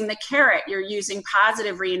using the carrot, you're using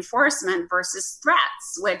positive reinforcement versus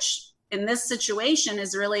threats, which in this situation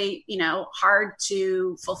is really, hard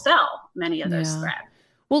to fulfill many of those threats.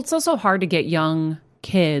 Well, it's also hard to get young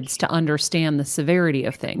kids to understand the severity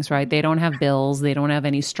of things, right? They don't have bills. They don't have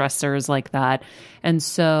any stressors like that. And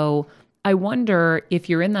so I wonder if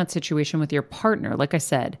you're in that situation with your partner. Like I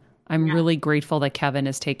said, I'm really grateful that Kevin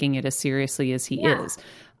is taking it as seriously as he is.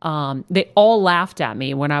 They all laughed at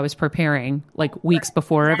me when I was preparing, like weeks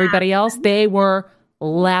before everybody else. They were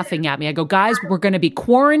laughing at me. I go, guys, we're going to be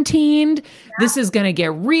quarantined. This is going to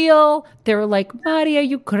get real. They were like, Mari, are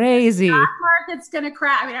you crazy? Stock market's going to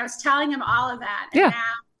crash. I mean, I was telling him all of that. And now,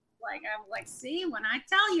 I'm like, see, when I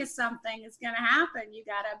tell you something is going to happen, you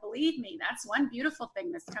got to believe me. That's one beautiful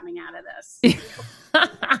thing that's coming out of this.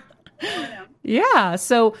 Yeah.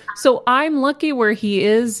 So I'm lucky where he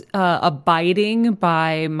is abiding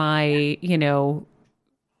by my,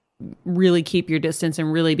 really keep your distance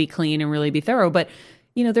and really be clean and really be thorough. But,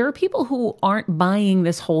 there are people who aren't buying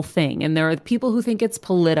this whole thing. And there are people who think it's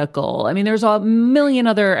political. I mean, there's a million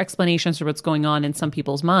other explanations for what's going on in some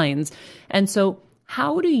people's minds. And so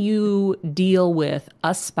how do you deal with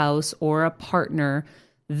a spouse or a partner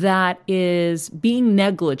that is being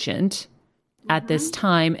negligent at this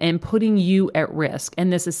time and putting you at risk?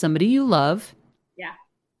 And this is somebody you love. Yeah.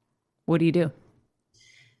 What do you do?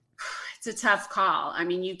 It's a tough call. I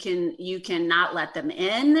mean, you can not let them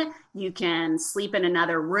in, you can sleep in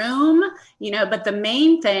another room, but the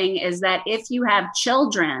main thing is that if you have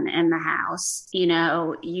children in the house, you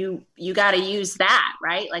got to use that,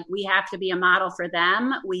 right? Like we have to be a model for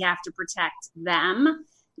them. We have to protect them.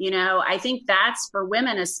 I think that's for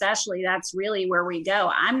women, especially, that's really where we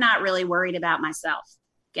go. I'm not really worried about myself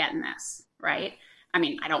getting this, right? I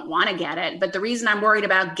mean, I don't want to get it, but the reason I'm worried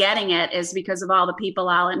about getting it is because of all the people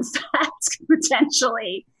I'll infect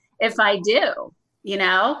potentially if I do,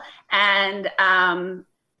 and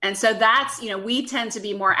so that's, we tend to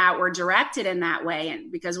be more outward directed in that way.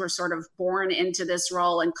 And because we're sort of born into this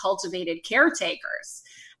role and cultivated caretakers.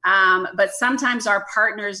 But sometimes our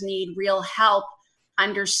partners need real help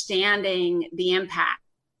understanding the impact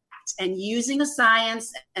and using the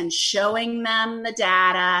science and showing them the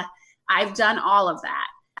data. I've done all of that.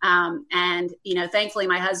 And, thankfully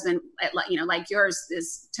my husband, like yours,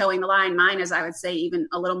 is towing the line. Mine is, I would say, even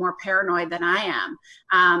a little more paranoid than I am.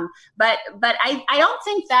 But I don't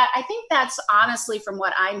think that, I think that's honestly, from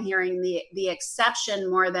what I'm hearing, the exception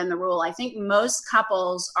more than the rule. I think most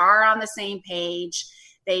couples are on the same page.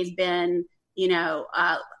 They've been,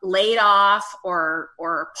 laid off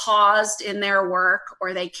or paused in their work,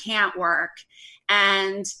 or they can't work.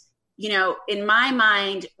 And in my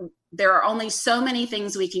mind, there are only so many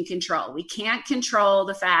things we can control. We can't control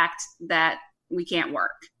the fact that we can't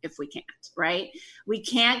work if we can't, right? We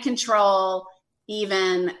can't control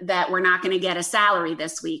even that we're not going to get a salary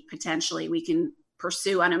this week, potentially. We can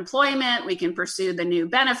pursue unemployment. We can pursue the new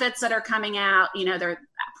benefits that are coming out. There are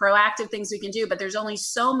proactive things we can do, but there's only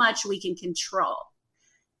so much we can control.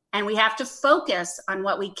 And we have to focus on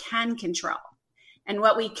what we can control. And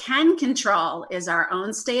what we can control is our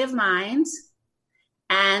own state of mind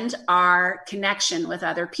and our connection with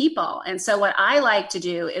other people. And so what I like to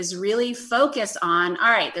do is really focus on,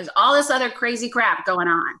 all right, there's all this other crazy crap going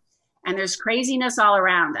on, and there's craziness all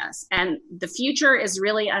around us, and the future is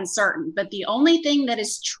really uncertain. But the only thing that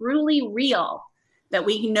is truly real, that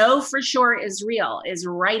we know for sure is real, is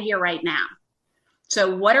right here, right now.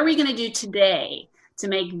 So what are we going to do today to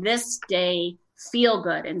make this day feel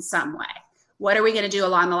good in some way? What are we going to do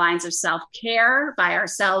along the lines of self-care by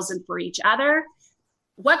ourselves and for each other?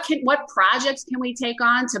 What projects can we take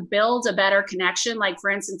on to build a better connection? Like,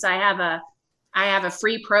 for instance, I have a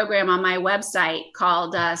free program on my website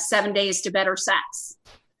called 7 Days to Better Sex.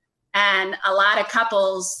 And a lot of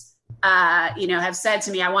couples, have said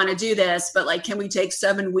to me, I want to do this, but like, can we take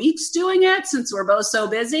 7 weeks doing it since we're both so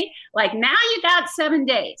busy? Like, now you got 7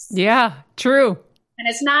 days. Yeah, true. And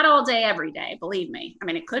it's not all day, every day, believe me. I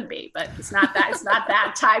mean, it could be, but it's not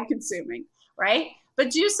that time consuming, right? But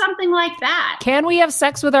do something like that. Can we have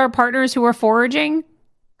sex with our partners who are foraging?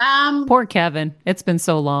 Poor Kevin. It's been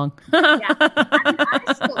so long. Yeah,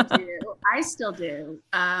 I still do.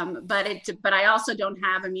 But I also don't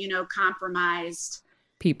have immunocompromised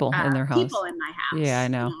people in their house. People in my house. Yeah, I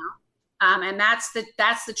know. And that's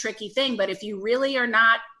the tricky thing. But if you really are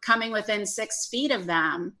not coming within 6 feet of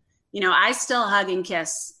them, I still hug and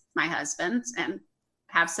kiss my husband and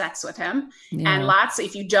have sex with him. Yeah. And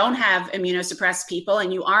if you don't have immunosuppressed people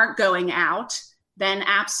and you aren't going out, then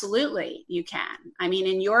absolutely you can. I mean,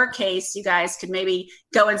 in your case, you guys could maybe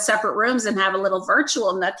go in separate rooms and have a little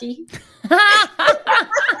virtual nookie.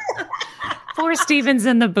 Poor Steven's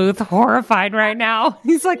in the booth, horrified right now.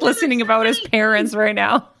 He's like listening about his parents right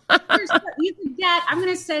now. You can I'm going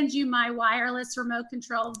to send you my wireless remote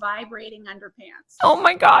control vibrating underpants. Oh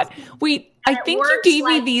my God. I think you gave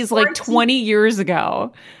me these like 20 years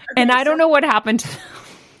ago. Okay, and I don't know what happened to them.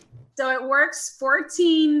 So it works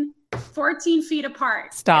 14 feet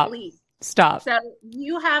apart. Stop. At least. Stop. So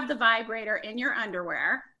you have the vibrator in your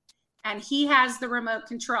underwear and he has the remote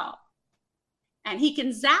control. And he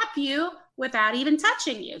can zap you without even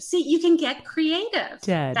touching you. See, you can get creative.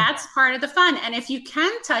 Dead. That's part of the fun. And if you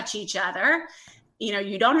can touch each other,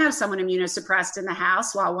 you don't have someone immunosuppressed in the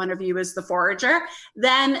house while one of you is the forager,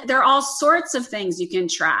 then there are all sorts of things you can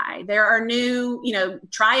try. There are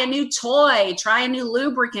try a new toy, try a new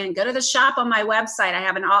lubricant, go to the shop on my website.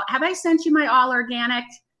 Have I sent you my all organic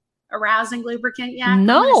arousing lubricant yet?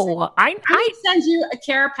 No, I'm going to send you a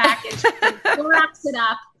care package. Clorox it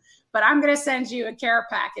up. But I'm going to send you a care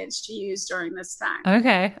package to use during this time.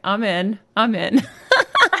 Okay. I'm in.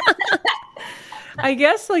 I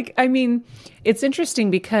guess it's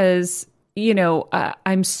interesting because, we both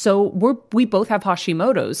have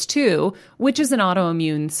Hashimoto's too, which is an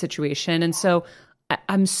autoimmune situation. And so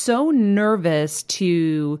I'm so nervous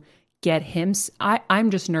to get him. I'm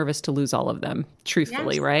just nervous to lose all of them,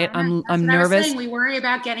 truthfully, yes, right? I'm nervous. We worry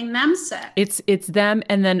about getting them sick. It's them.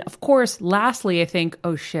 And then of course, lastly, I think,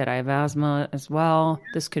 oh shit, I have asthma as well. Yeah.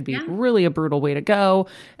 This could be really a brutal way to go.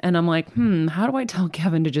 And I'm like, how do I tell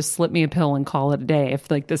Kevin to just slip me a pill and call it a day if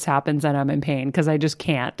like this happens and I'm in pain? Cause I just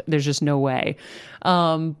can't, there's just no way.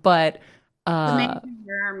 But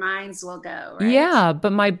where our minds will go, right? Yeah,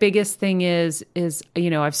 but my biggest thing is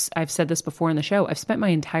I've said this before in the show. I've spent my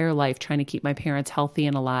entire life trying to keep my parents healthy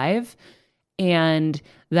and alive, and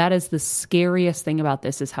that is the scariest thing about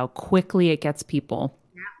this is how quickly it gets people.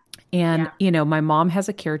 Yeah. And my mom has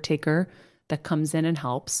a caretaker that comes in and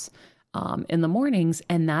helps in the mornings,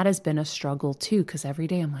 and that has been a struggle too because every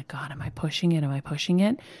day I'm like, God, am I pushing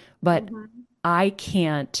it? But I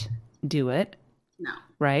can't do it. No.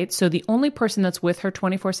 Right. So the only person that's with her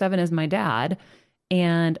 24/7 is my dad.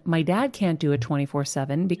 And my dad can't do it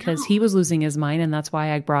 24/7 because he was losing his mind. And that's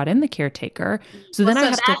why I brought in the caretaker. So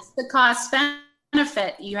that's the cost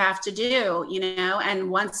benefit you have to do,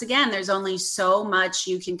 and once again, there's only so much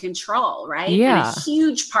you can control. Right. Yeah. And a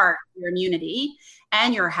huge part of your immunity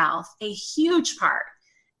and your health, a huge part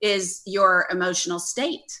is your emotional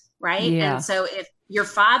state. Right. Yeah. And so if your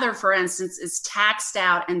father, for instance, is taxed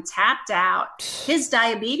out and tapped out, his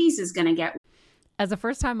diabetes is going to get. As a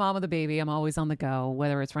first-time mom of the baby, I'm always on the go,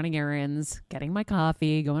 whether it's running errands, getting my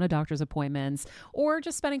coffee, going to doctor's appointments, or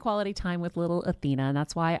just spending quality time with little Athena. And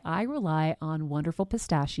that's why I rely on Wonderful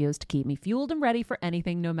Pistachios to keep me fueled and ready for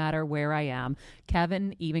anything, no matter where I am.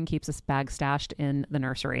 Kevin even keeps a bag stashed in the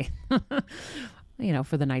nursery.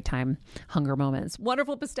 For the nighttime hunger moments.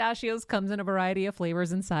 Wonderful Pistachios comes in a variety of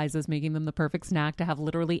flavors and sizes, making them the perfect snack to have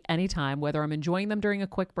literally any time, whether I'm enjoying them during a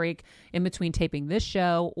quick break in between taping this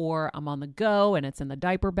show or I'm on the go and it's in the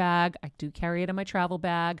diaper bag. I do carry it in my travel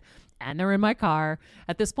bag and they're in my car.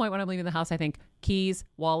 At this point, when I'm leaving the house, I think keys,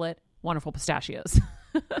 wallet, Wonderful Pistachios.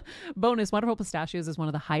 Bonus, Wonderful Pistachios is one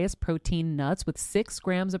of the highest protein nuts with 6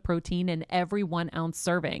 grams of protein in every 1 ounce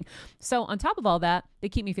serving. So on top of all that, they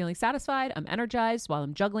keep me feeling satisfied. I'm energized while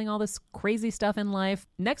I'm juggling all this crazy stuff in life.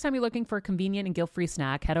 Next time you're looking for a convenient and guilt-free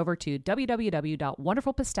snack, head over to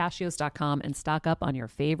www.wonderfulpistachios.com and stock up on your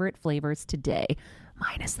favorite flavors today.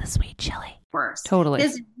 Minus the sweet chili. Worse. Totally.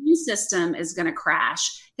 His immune system is going to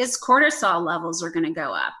crash. His cortisol levels are going to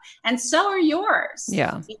go up. And so are yours.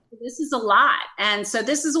 Yeah. This is a lot. And so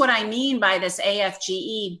this is what I mean by this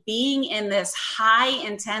AFGE, being in this high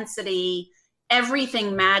intensity,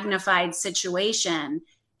 everything magnified situation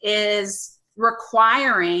is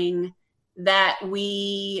requiring that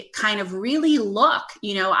we kind of really look.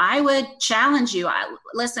 I would challenge you. I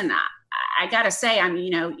got to say,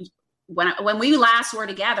 when we last were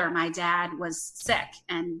together, my dad was sick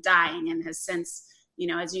and dying and has since,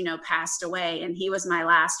 as you know, passed away. And he was my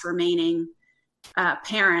last remaining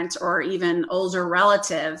parent or even older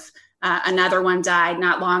relative. Another one died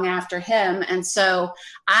not long after him. And so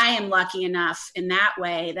I am lucky enough in that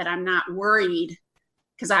way that I'm not worried,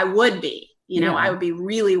 because I would be, I would be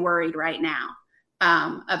really worried right now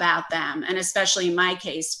about them. And especially in my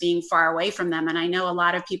case, being far away from them. And I know a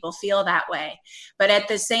lot of people feel that way. But at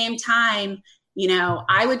the same time,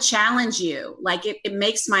 I would challenge you, like it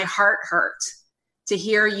makes my heart hurt to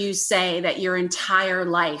hear you say that your entire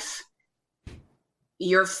life,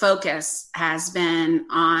 your focus has been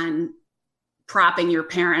on propping your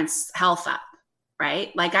parents' health up,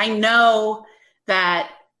 right? Like I know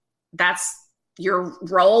that that's your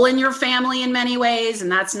role in your family in many ways, and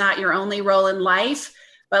that's not your only role in life.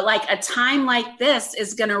 But like a time like this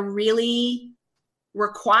is going to really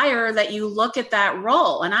require that you look at that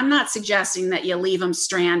role. And I'm not suggesting that you leave them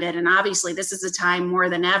stranded. And obviously this is a time more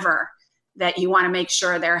than ever that you want to make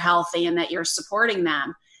sure they're healthy and that you're supporting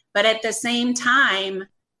them. But at the same time,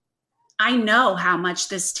 I know how much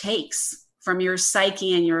this takes from your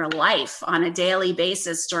psyche and your life on a daily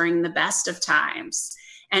basis during the best of times.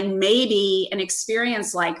 And maybe an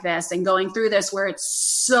experience like this and going through this where it's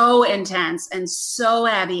so intense and so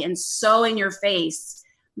heavy and so in your face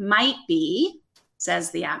might be,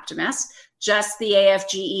 says the optimist, just the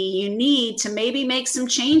AFGE you need to maybe make some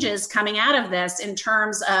changes coming out of this in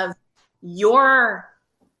terms of your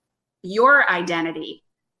identity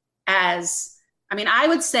as, I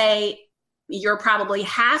would say you're probably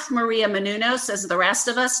half Maria Menounos as the rest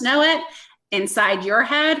of us know it inside your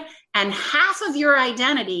head. And half of your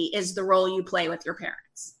identity is the role you play with your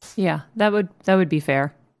parents. Yeah, that would be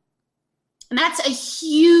fair. And that's a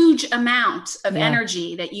huge amount of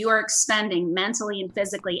energy that you are expending mentally and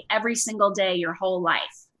physically every single day, your whole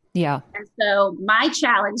life. Yeah. And so my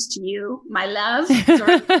challenge to you, my love,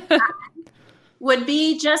 would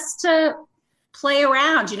be just to play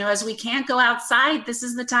around. As we can't go outside, this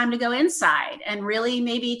is the time to go inside and really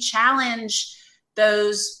maybe challenge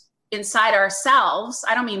those inside ourselves.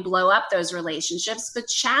 I don't mean blow up those relationships, but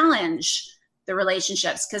challenge the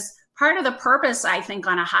relationships. Because part of the purpose, I think,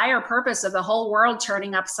 on a higher purpose of the whole world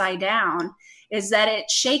turning upside down is that it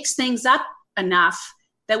shakes things up enough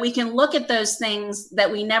that we can look at those things that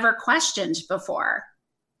we never questioned before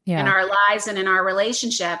in our lives and in our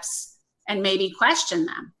relationships and maybe question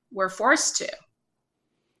them. We're forced to.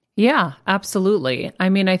 Yeah, absolutely.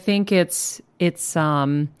 I think it's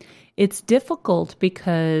difficult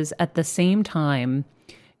because at the same time,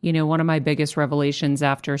 one of my biggest revelations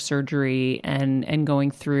after surgery and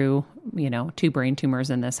going through, 2 brain tumors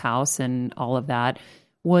in this house and all of that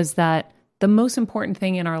was that the most important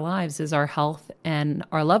thing in our lives is our health and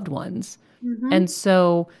our loved ones. Mm-hmm. And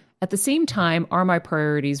so at the same time, are my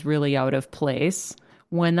priorities really out of place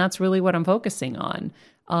when that's really what I'm focusing on?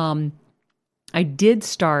 I did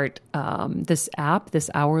start this app, this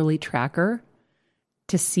hourly tracker,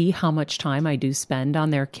 to see how much time I do spend on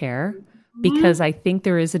their care, because I think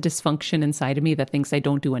there is a dysfunction inside of me that thinks I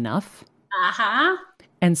don't do enough. Uh-huh.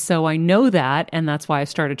 And so I know that, and that's why I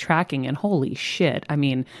started tracking, and holy shit.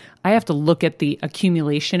 I have to look at the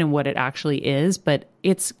accumulation and what it actually is, but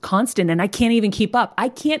it's constant and I can't even keep up. I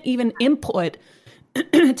can't even input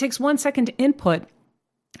it takes 1 second to input.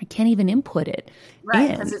 I can't even input it.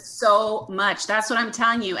 Right, because it's so much. That's what I'm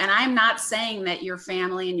telling you. And I'm not saying that your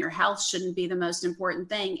family and your health shouldn't be the most important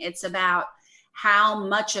thing. It's about how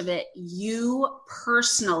much of it you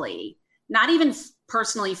personally, not even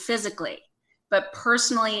personally physically, but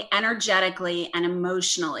personally, energetically, and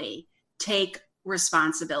emotionally take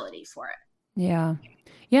responsibility for it. Yeah.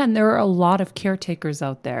 Yeah. And there are a lot of caretakers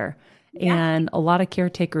out there. And a lot of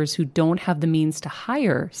caretakers who don't have the means to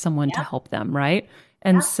hire someone to help them, right?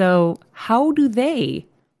 And so how do they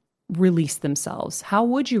release themselves? How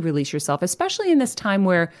would you release yourself, especially in this time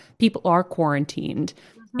where people are quarantined?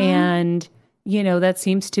 And, you know, that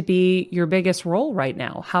seems to be your biggest role right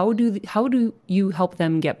now. How do you help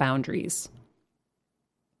them get boundaries?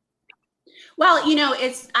 Well, you know,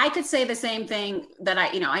 I could say the same thing that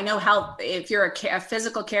I know how, if you're a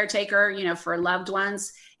physical caretaker, you know, for loved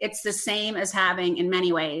ones, it's the same as having, in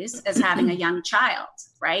many ways, as having a young child,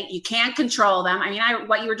 right? You can't control them. I mean,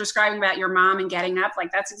 what you were describing about your mom and getting up,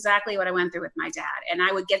 like that's exactly what I went through with my dad. And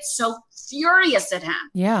I would get so furious at him.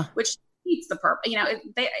 Yeah. Which defeats the purpose. You know,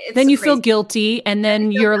 then you feel guilty. And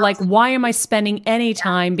then you're like, why am I spending any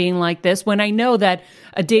time being like this when I know that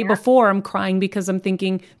a day before I'm crying because I'm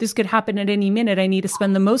thinking this could happen at any minute. I need to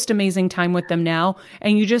spend the most amazing time with them now.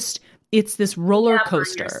 And it's this roller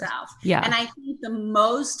coaster. Yeah. And I think the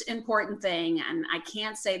most important thing, and I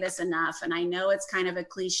can't say this enough, and I know it's kind of a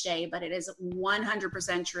cliche, but it is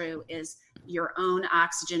 100% true, is your own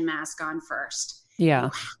oxygen mask on first. Yeah.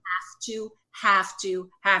 You have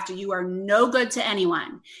to. You are no good to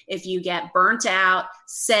anyone if you get burnt out,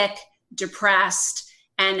 sick, depressed,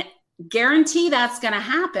 and guarantee that's going to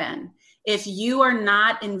happen if you are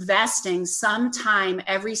not investing some time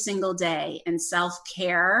every single day in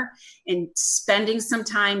self-care and spending some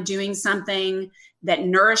time doing something that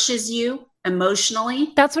nourishes you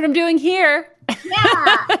emotionally. That's what I'm doing here.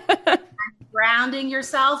 Yeah. Grounding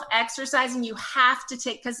yourself, exercising, you have to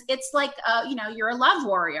take, because it's like, you know, you're a love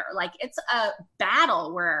warrior. Like it's a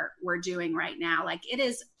battle we're doing right now. Like it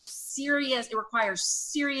is serious. It requires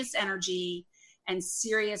serious energy and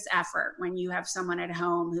serious effort when you have someone at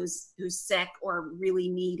home who's sick or really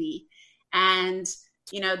needy. And,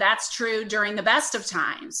 you know, that's true during the best of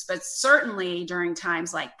times, but certainly during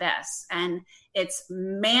times like this. And it's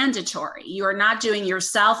mandatory. You are not doing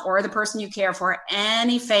yourself or the person you care for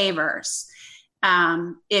any favors.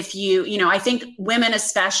 If you know, I think women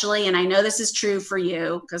especially, and I know this is true for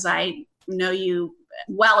you because I know you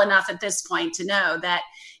well enough at this point to know that,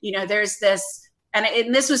 you know, there's this, and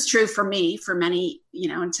this was true for me for many, you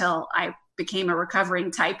know, until I became a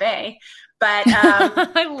recovering type A. But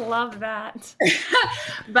I love that.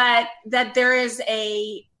 But that there is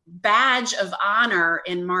a badge of honor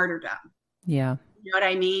in martyrdom. Yeah. You know what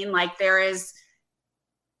I mean? Like there is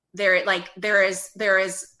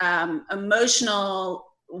emotional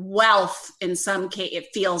wealth in some case, it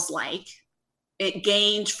feels like it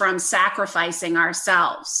gained from sacrificing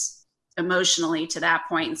ourselves emotionally to that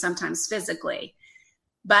point and sometimes physically.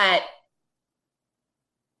 But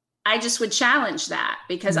I just would challenge that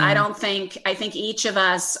because I think each of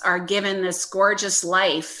us are given this gorgeous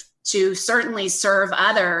life to certainly serve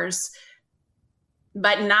others,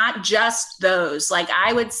 but not just those. Like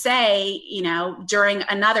I would say, you know, during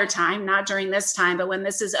another time, not during this time, but when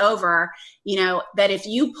this is over, you know, that if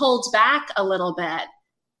you pulled back a little bit,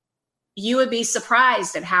 you would be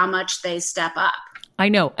surprised at how much they step up. I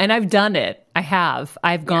know. And I've done it.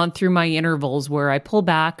 I've gone through my intervals where I pull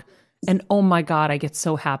back and oh my God, I get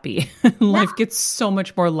so happy. Life gets so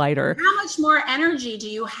much more lighter. How much more energy do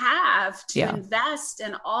you have to invest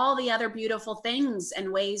in all the other beautiful things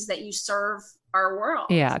and ways that you serve our world?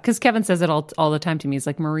 Yeah. Because Kevin says it all the time to me. He's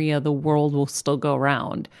like, Maria, the world will still go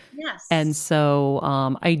round. Yes. And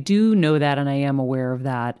so I do know that, and I am aware of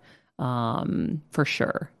that for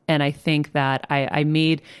sure. And I think that I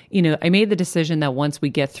made the decision that once we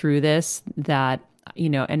get through this, that, you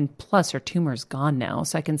know, and plus her tumor's gone now,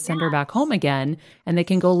 so I can send her back home again and they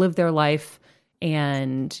can go live their life.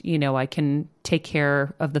 And, you know, I can take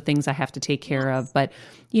care of the things I have to take care of. But,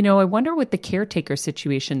 you know, I wonder with the caretaker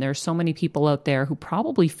situation, there's so many people out there who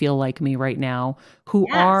probably feel like me right now, who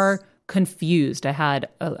are confused. I had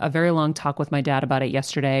a very long talk with my dad about it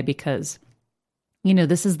yesterday because, you know,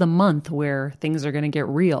 this is the month where things are going to get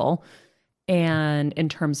real. And in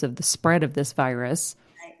terms of the spread of this virus.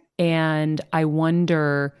 And I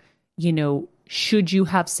wonder, you know, should you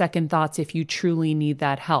have second thoughts if you truly need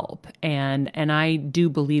that help? And I do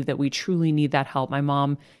believe that we truly need that help. My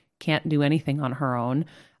mom can't do anything on her own.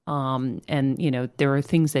 And, you know, there are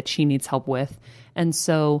things that she needs help with. And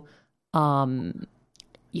so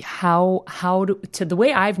the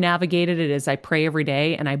way I've navigated it is I pray every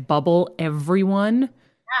day and I bubble everyone.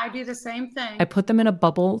 I do the same thing. I put them in a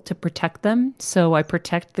bubble to protect them. So I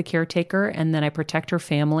protect the caretaker and then I protect her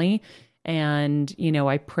family. And,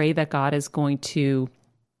 I pray that God is going to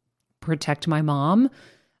protect my mom.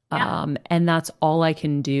 Yeah. And that's all I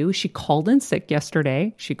can do. She called in sick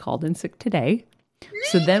yesterday. She called in sick today.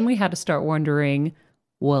 So then we had to start wondering,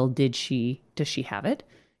 well, does she have it?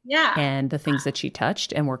 Yeah. And the things that she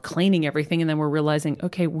touched, and we're cleaning everything. And then we're realizing,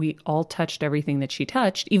 okay, we all touched everything that she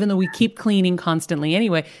touched, even though we keep cleaning constantly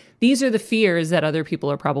anyway. These are the fears that other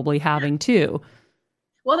people are probably having too.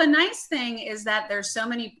 Well, the nice thing is that there's so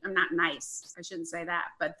many, not nice, I shouldn't say that,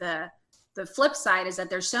 but the flip side is that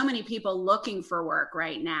there's so many people looking for work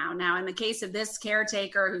right now. Now, in the case of this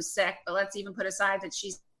caretaker who's sick, but let's even put aside that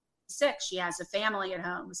she's sick. She has a family at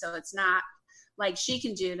home, so it's not like she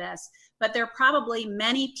can do this. But there are probably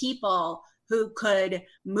many people who could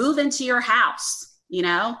move into your house,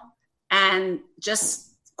 and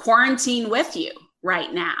just quarantine with you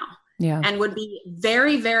right now. Yeah. And would be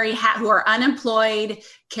very, very who are unemployed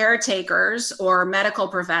caretakers or medical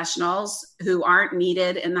professionals who aren't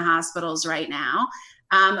needed in the hospitals right now.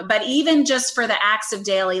 But even just for the acts of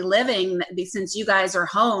daily living, since you guys are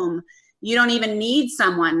home, you don't even need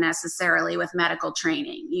someone necessarily with medical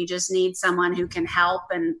training. You just need someone who can help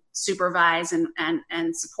and supervise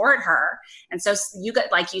and support her. And so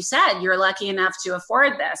like you said, you're lucky enough to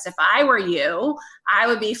afford this. If I were you, I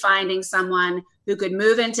would be finding someone who could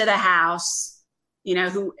move into the house,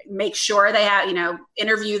 who make sure they have,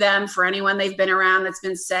 interview them for anyone they've been around that's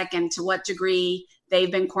been sick and to what degree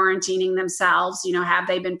they've been quarantining themselves. Have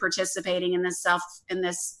they been participating in this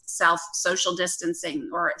self social distancing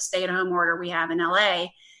or stay-at-home order we have in LA,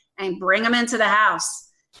 and bring them into the house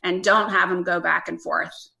and don't have them go back and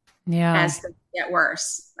forth as things get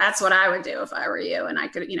worse. That's what I would do if I were you. And I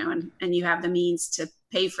could, and you have the means to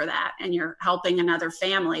pay for that, and you're helping another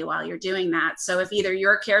family while you're doing that. So if either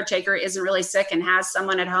your caretaker isn't really sick and has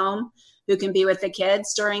someone at home who can be with the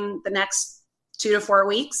kids during the next 2 to 4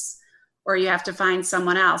 weeks, or you have to find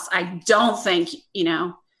someone else. I don't think,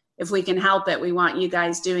 if we can help it, we want you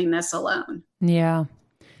guys doing this alone. Yeah.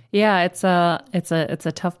 Yeah. It's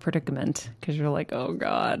a tough predicament because you're like, oh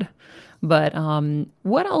God. But,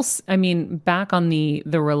 what else? I mean, back on the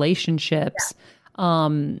relationships,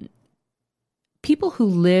 people who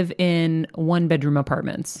live in 1-bedroom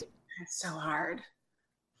apartments. It's so hard.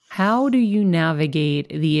 How do you navigate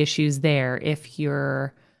the issues there if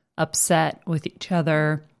you're upset with each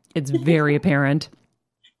other? It's very apparent.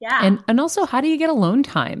 Yeah. And also, how do you get alone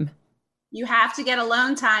time? You have to get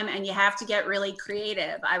alone time, and you have to get really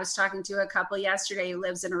creative. I was talking to a couple yesterday who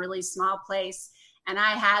lives in a really small place, and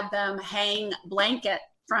I had them hang blanket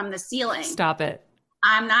from the ceiling. Stop it.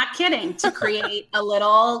 I'm not kidding, to create a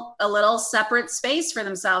little separate space for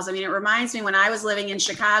themselves. I mean, it reminds me when I was living in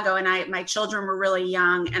Chicago and my children were really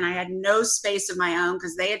young and I had no space of my own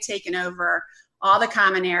because they had taken over all the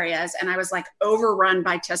common areas, and I was like overrun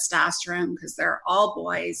by testosterone because they're all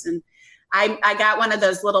boys. And I got one of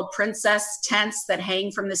those little princess tents that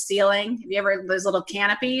hang from the ceiling. Have you ever, those little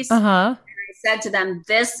canopies? Uh-huh. I said to them,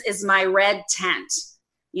 this is my red tent.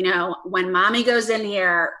 When mommy goes in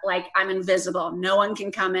here, like I'm invisible, no one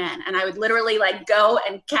can come in. And I would literally like go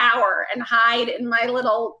and cower and hide in my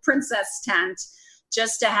little princess tent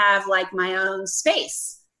just to have like my own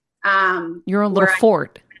space. Your own little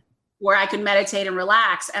fort. Where I could meditate and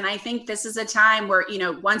relax. And I think this is a time where,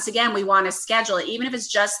 once again, we want to schedule it, even if it's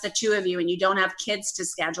just the two of you and you don't have kids to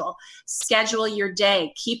schedule your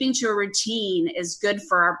day. Keeping to a routine is good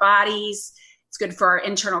for our bodies. It's good for our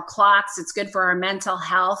internal clocks. It's good for our mental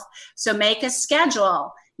health. So make a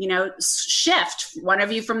schedule, shift one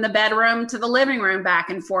of you from the bedroom to the living room back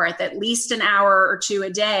and forth, at least an hour or two a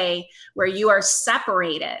day where you are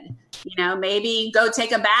separated. Maybe go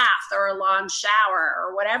take a bath or a long shower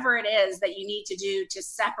or whatever it is that you need to do to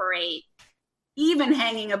separate. Even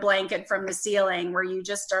hanging a blanket from the ceiling where you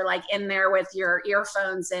just are like in there with your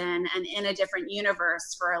earphones in and in a different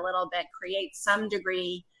universe for a little bit, create some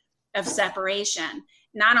degree of separation.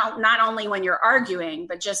 Not only when you're arguing,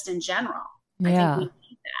 but just in general. Yeah. I think we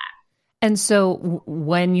need that. And so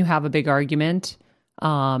when you have a big argument,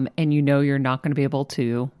 and you're not going to be able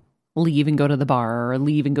to leave and go to the bar or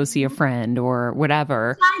leave and go see a friend or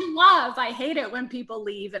whatever. I hate it when people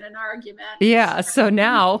leave in an argument. Yeah. So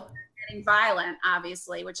now getting violent,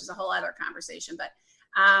 obviously, which is a whole other conversation. But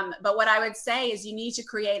what I would say is you need to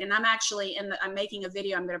create, and I'm actually I'm making a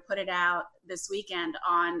video. I'm going to put it out this weekend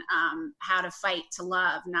on how to fight to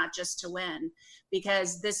love, not just to win,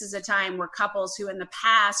 because this is a time where couples who in the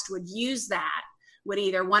past would use that would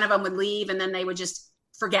either one of them would leave and then they would just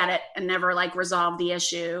forget it and never like resolve the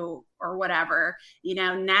issue or whatever.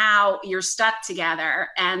 Now you're stuck together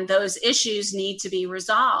and those issues need to be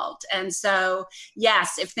resolved. And so,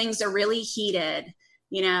 yes, if things are really heated,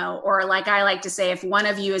 or like I like to say, if one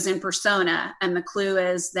of you is in persona and the clue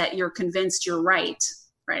is that you're convinced you're right?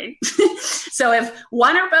 So if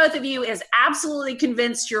one or both of you is absolutely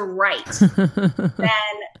convinced you're right, then,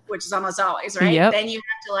 which is almost always, right? Yep. Then you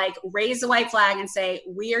have to like raise the white flag and say,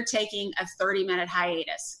 we are taking a 30-minute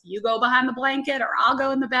hiatus. You go behind the blanket or I'll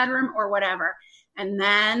go in the bedroom or whatever. And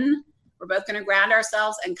then we're both going to ground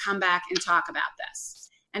ourselves and come back and talk about this.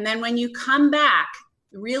 And then when you come back,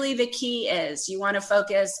 really the key is you want to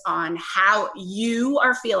focus on how you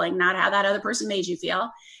are feeling, not how that other person made you feel,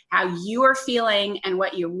 how you are feeling and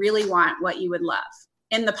what you really want, what you would love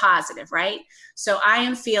in the positive, right? So I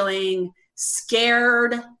am feeling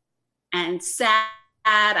scared and sad.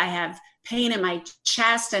 I have pain in my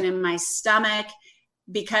chest and in my stomach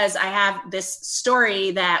because I have this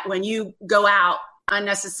story that when you go out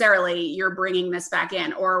unnecessarily, you're bringing this back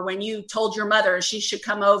in. Or when you told your mother she should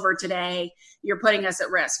come over today, you're putting us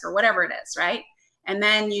at risk or whatever it is, right? And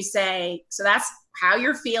then you say, so that's how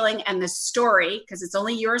you're feeling and the story, because it's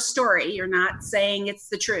only your story. You're not saying it's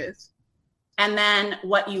the truth. And then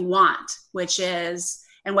what you want, which is,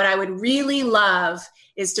 and what I would really love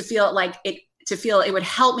is to feel like it would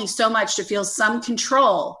help me so much to feel some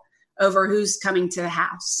control over who's coming to the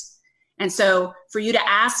house. And so for you to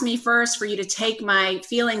ask me first, for you to take my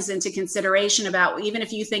feelings into consideration about, even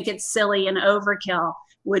if you think it's silly and overkill,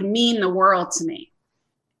 would mean the world to me.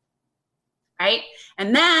 Right?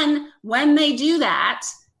 And then when they do that,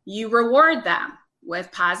 you reward them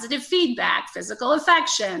with positive feedback, physical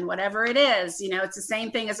affection, whatever it is. It's the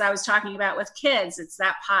same thing as I was talking about with kids. It's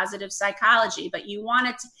that positive psychology, but you want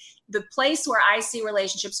it to, the place where I see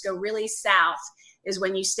relationships go really south is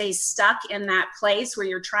when you stay stuck in that place where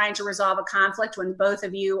you're trying to resolve a conflict when both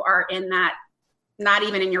of you are in that, not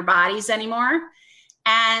even in your bodies anymore.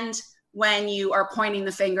 And when you are pointing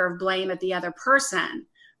the finger of blame at the other person,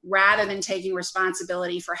 rather than taking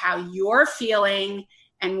responsibility for how you're feeling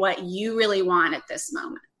and what you really want at this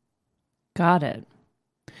moment. Got it.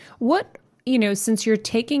 What, since you're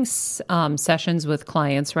taking sessions with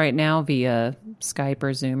clients right now via Skype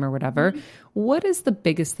or Zoom or whatever, what is the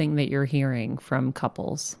biggest thing that you're hearing from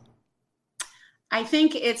couples? I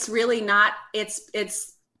think it's really not, it's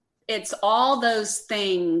all those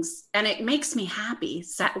things, and it makes me happy,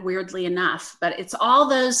 weirdly enough, but it's all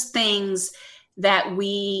those things that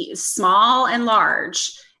we, small and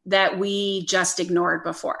large, that we just ignored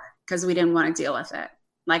before because we didn't want to deal with it.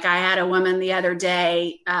 Like I had a woman the other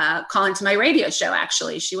day call into my radio show,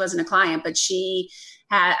 actually. She wasn't a client, but she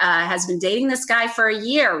has been dating this guy for a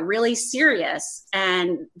year, really serious.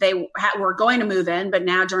 And they were going to move in, but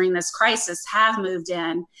now during this crisis have moved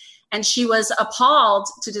in. And she was appalled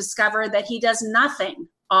to discover that he does nothing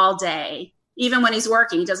all day. Even when he's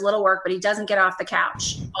working, he does little work, but he doesn't get off the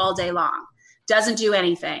couch all day long, doesn't do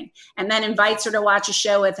anything. And then invites her to watch a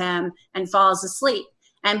show with him and falls asleep.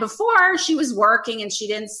 And before she was working and she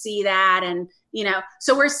didn't see that. And,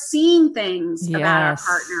 so we're seeing things about our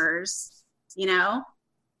partners,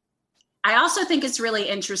 I also think it's really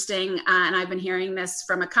interesting. And I've been hearing this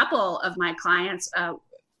from a couple of my clients.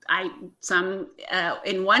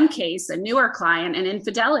 In one case, a newer client, an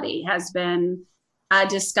infidelity has been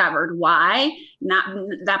discovered. Why? Not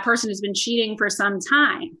that person has been cheating for some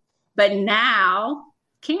time, but now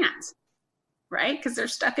can't, right? Because they're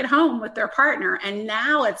stuck at home with their partner, and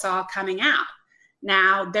now it's all coming out.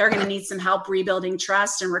 Now they're going to need some help rebuilding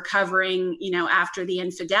trust and recovering, after the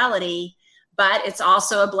infidelity. But it's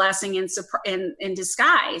also a blessing in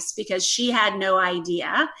disguise because she had no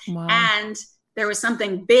idea. Wow. And there was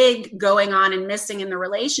something big going on and missing in the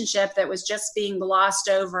relationship that was just being glossed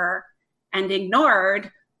over and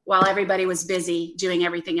ignored while everybody was busy doing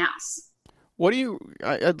everything else.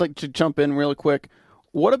 I'd like to jump in real quick.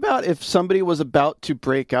 What about if somebody was about to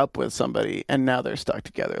break up with somebody and now they're stuck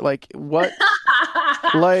together? Like what?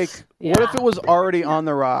 What if it was already on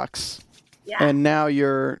the rocks and now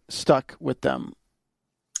you're stuck with them?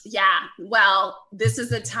 Yeah. Well, this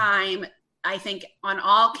is a time, I think, on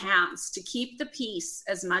all counts, to keep the peace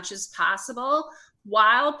as much as possible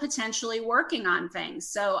while potentially working on things.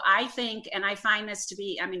 So I think, and I find this to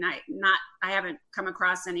be, I haven't come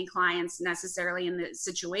across any clients necessarily in the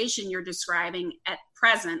situation you're describing at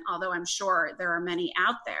present, although I'm sure there are many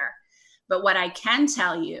out there. But what I can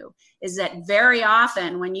tell you is that very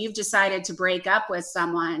often when you've decided to break up with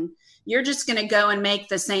someone, you're just going to go and make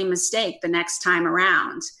the same mistake the next time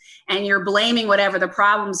around. And you're blaming whatever the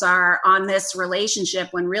problems are on this relationship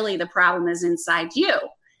when really the problem is inside you.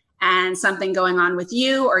 and something going on with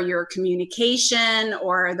you or your communication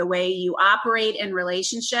or the way you operate in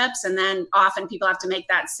relationships. And then often people have to make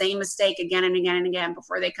that same mistake again and again and again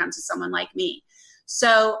before they come to someone like me.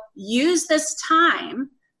 So use this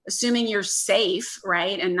time, assuming you're safe,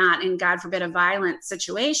 right? And not in, God forbid, a violent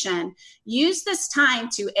situation. Use this time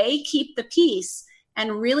to keep the peace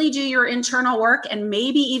and really do your internal work, and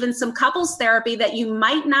maybe even some couples therapy that you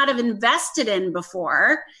might not have invested in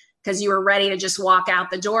before because you were ready to just walk out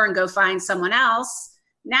the door and go find someone else.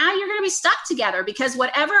 Now you're going to be stuck together, because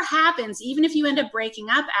whatever happens, even if you end up breaking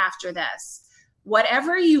up after this,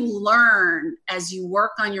 whatever you learn as you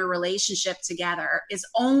work on your relationship together is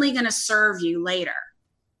only going to serve you later,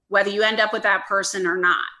 whether you end up with that person or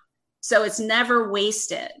not. So it's never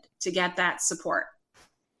wasted to get that support.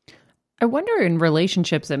 I wonder, in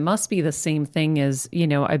relationships, it must be the same thing as,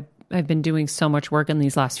 I've been doing so much work in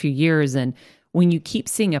these last few years, and when you keep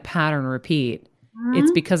seeing a pattern repeat,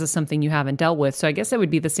 it's because of something you haven't dealt with. So I guess it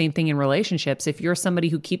would be the same thing in relationships. If you're somebody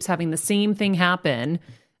who keeps having the same thing happen,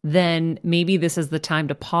 then maybe this is the time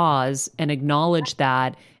to pause and acknowledge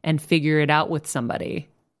that and figure it out with somebody.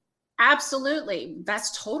 Absolutely.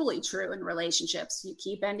 That's totally true in relationships. You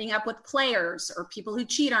keep ending up with players, or people who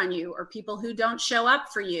cheat on you, or people who don't show up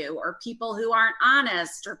for you, or people who aren't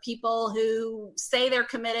honest, or people who say they're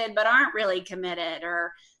committed but aren't really committed,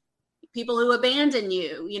 or people who abandon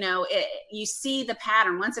you. You see the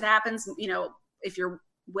pattern. Once it happens, if you're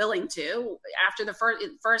willing to, after the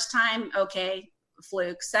first time, okay,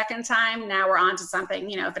 fluke. Second time, now we're on to something.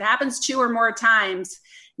 If it happens 2 or more times,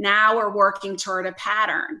 now we're working toward a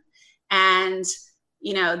pattern. And,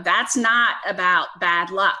 that's not about bad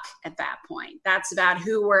luck at that point. That's about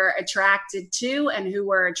who we're attracted to and who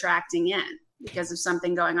we're attracting in because of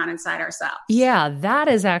something going on inside ourselves. Yeah, that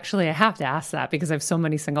is actually, I have to ask that because I have so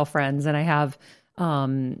many single friends, and I have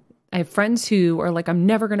friends who are like, I'm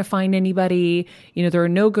never going to find anybody. There are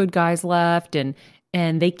no good guys left, and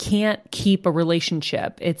they can't keep a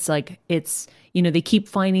relationship. It's like, they keep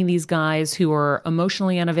finding these guys who are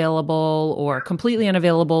emotionally unavailable or completely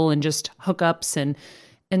unavailable and just hookups.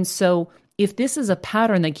 And so if this is a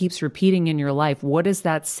pattern that keeps repeating in your life, what does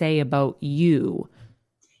that say about you?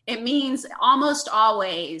 It means almost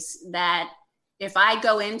always that if I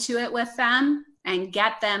go into it with them and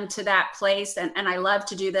get them to that place, and I love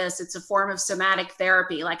to do this, it's a form of somatic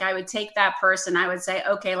therapy. Like, I would take that person, I would say,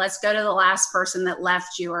 okay, let's go to the last person that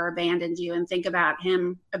left you or abandoned you and think about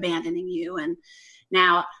him abandoning you. And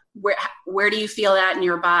now where do you feel that in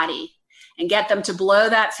your body? And get them to blow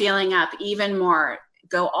that feeling up even more,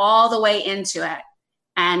 go all the way into it,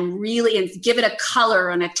 and really give it a color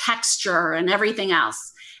and a texture and everything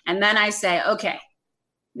else. And then I say, okay,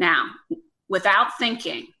 now, without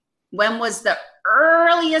thinking, when was the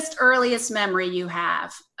earliest memory you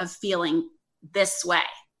have of feeling this way?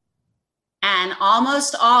 And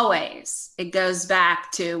almost always it goes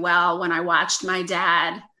back to, well, when I watched my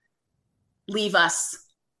dad leave us,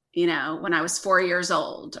 when I was 4 years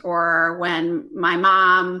old, or when my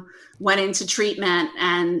mom went into treatment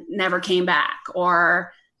and never came back,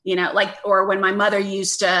 or, or when my mother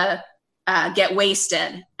used to get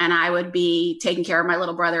wasted and I would be taking care of my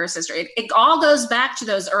little brother or sister. It all goes back to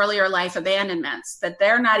those earlier life abandonments that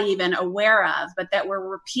they're not even aware of, but that we're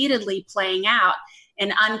repeatedly playing out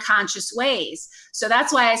in unconscious ways. So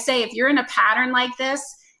that's why I say, if you're in a pattern like this,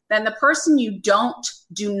 then the person you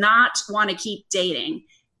do not want to keep dating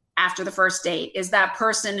after the first date is that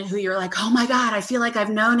person who you're like, oh my God, I feel like I've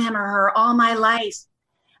known him or her all my life.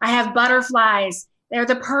 I have butterflies. They're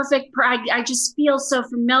the perfect, I just feel so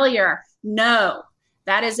familiar. No,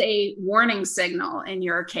 that is a warning signal in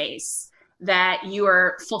your case that you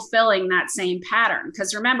are fulfilling that same pattern.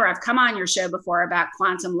 Because remember, I've come on your show before about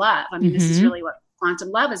quantum love. I mean, This is really what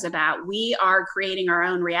quantum love is about. We are creating our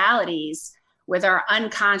own realities with our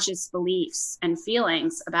unconscious beliefs and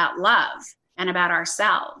feelings about love and about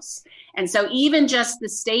ourselves. And so even just the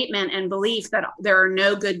statement and belief that there are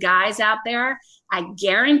no good guys out there, I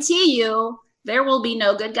guarantee you there will be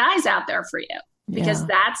no good guys out there for you. Because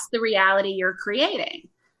that's the reality you're creating,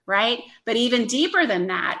 right? But even deeper than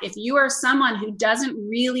that, if you are someone who doesn't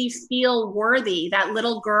really feel worthy, that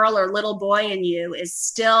little girl or little boy in you is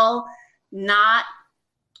still not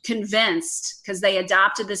convinced, because they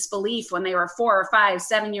adopted this belief when they were 4 or 5,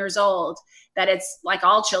 7 years old, that it's like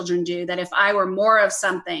all children do, that if I were more of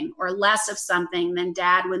something or less of something, then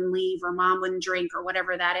dad wouldn't leave or mom wouldn't drink or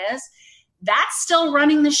whatever that is. That's still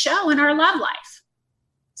running the show in our love life.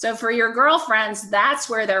 So for your girlfriends, that's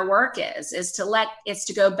where their work is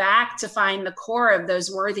to go back to find the core of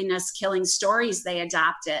those worthiness killing stories they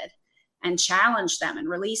adopted and challenge them and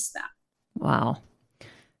release them. Wow.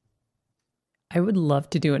 I would love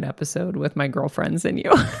to do an episode with my girlfriends and you.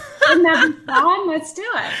 Wouldn't that be fun? Let's do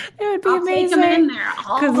it. It would be I'll amazing. take them in there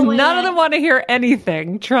Because none of them want to hear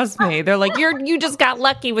anything. Trust me. They're like, you just got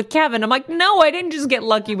lucky with Kevin. I'm like, no, I didn't just get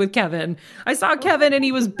lucky with Kevin. I saw Kevin and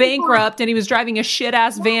he was bankrupt and he was driving a shit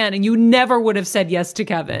ass van, and you never would have said yes to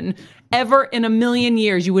Kevin. Ever in a million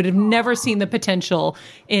years, you would have never seen the potential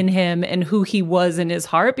in him and who he was in his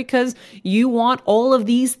heart, because you want all of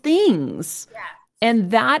these things. Yeah.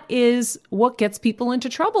 And that is what gets people into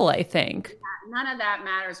trouble, I think. None of that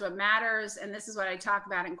matters. What matters, and this is what I talk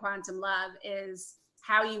about in Quantum Love, is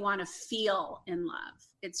how you want to feel in love.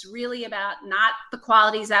 It's really about not the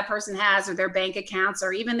qualities that person has or their bank accounts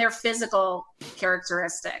or even their physical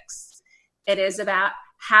characteristics. It is about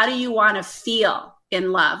how do you want to feel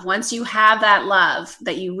in love? Once you have that love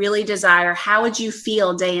that you really desire, how would you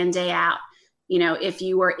feel day in, day out? You know, if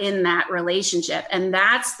you were in that relationship. And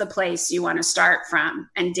that's the place you want to start from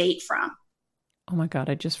and date from. Oh my God,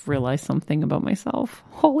 I just realized something about myself.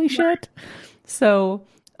 Holy shit. So,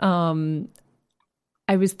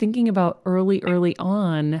 I was thinking about early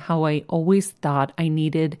on how I always thought I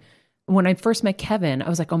needed, when I first met Kevin, I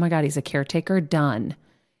was like, oh my God, he's a caretaker, done.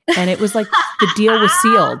 And it was like the deal was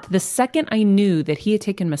sealed. The second I knew that he had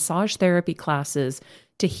taken massage therapy classes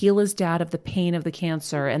to heal his dad of the pain of the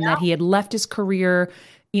cancer, and that he had left his career,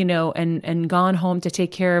 you know, and gone home to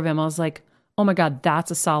take care of him, I was like, oh my God,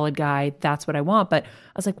 that's a solid guy. That's what I want. But I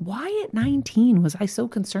was like, why at 19 was I so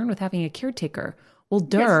concerned with having a caretaker? Well,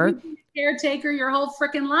 Caretaker your whole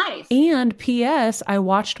freaking life. And P.S., I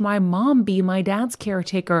watched my mom be my dad's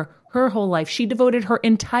caretaker her whole life. She devoted her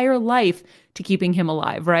entire life to keeping him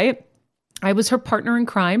alive, right? I was her partner in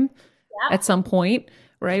crime at some point,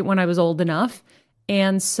 right? When I was old enough.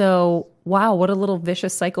 And so, wow, what a little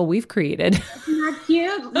vicious cycle we've created. Isn't that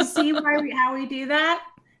cute? You see how we do that?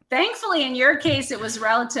 Thankfully, in your case, it was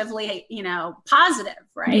relatively, positive,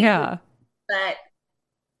 right? Yeah. But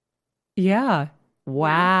yeah.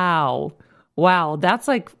 Wow. Wow. That's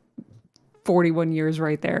like 41 years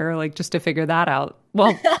right there, like just to figure that out.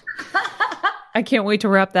 Well, I can't wait to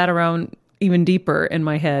wrap that around even deeper in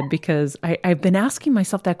my head, because I've been asking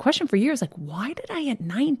myself that question for years. Like, why did I at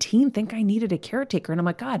 19 think I needed a caretaker? And I'm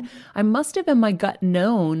like, God, I must have in my gut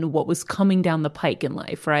known what was coming down the pike in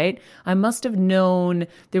life, right? I must have known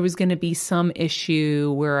there was going to be some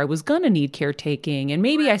issue where I was going to need caretaking, and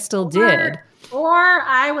maybe I still did. Or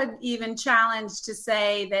I would even challenge to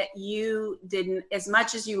say that you didn't, as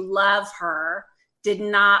much as you love her, did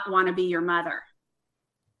not want to be your mother.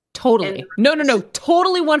 Totally. No.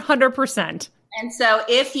 Totally 100%. And so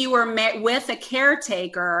if you were with a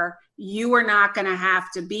caretaker, you were not going to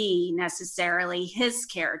have to be necessarily his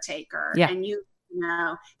caretaker. Yeah. And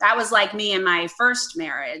that was like me in my first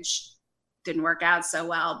marriage. Didn't work out so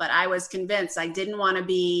well, but I was convinced I didn't want to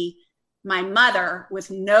be my mother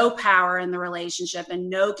with no power in the relationship and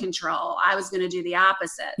no control. I was going to do the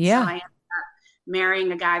opposite. Yeah. So I ended up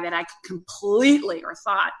marrying a guy that I could completely, or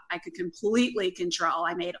thought I could completely control.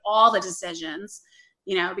 I made all the decisions,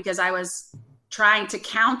 because I was trying to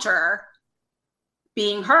counter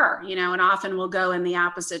being her, and often will go in the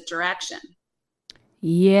opposite direction.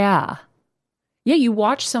 Yeah. Yeah, you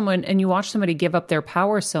watch somebody give up their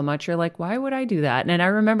power so much, you're like, why would I do that? And I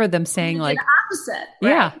remember them saying like, the opposite. Right?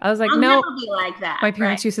 Yeah, I was like, I'll no, never be like that. My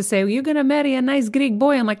parents used to say, well, you're going to marry a nice Greek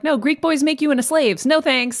boy. I'm like, no, Greek boys make you into slaves. No,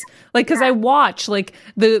 thanks. Like, cause I watch like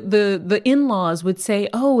the in-laws would say,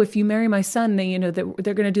 oh, if you marry my son, they're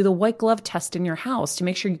going to do the white glove test in your house to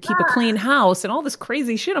make sure you keep a clean house and all this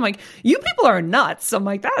crazy shit. I'm like, you people are nuts. I'm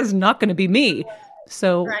like, that is not going to be me.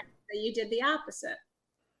 So you did the opposite.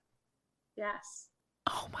 Yes.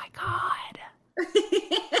 Oh my God.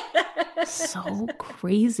 So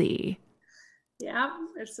crazy. Yeah,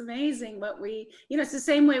 it's amazing what it's the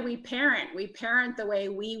same way we parent. We parent the way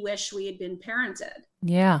we wish we had been parented.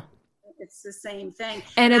 Yeah. It's the same thing.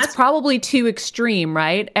 And it's probably too extreme,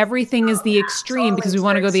 right? Everything is the extreme because we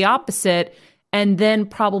want to go the opposite. And then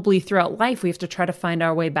probably throughout life, we have to try to find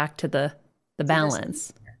our way back to the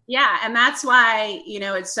balance. Yeah. And that's why,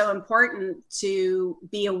 it's so important to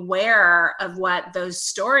be aware of what those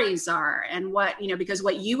stories are and what, because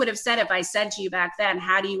what you would have said if I said to you back then,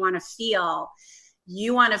 how do you want to feel?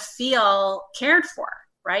 You want to feel cared for,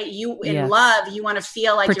 right? In love, you want to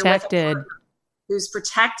feel like protected. You're with a partner who's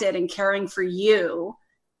protected and caring for you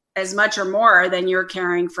as much or more than you're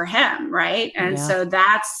caring for him, right? And so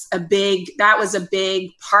that was a big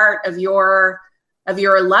part of your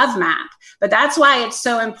love map. But that's why it's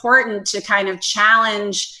so important to kind of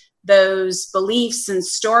challenge those beliefs and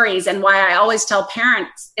stories, and why I always tell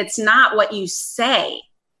parents, it's not what you say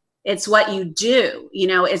It's what you do. You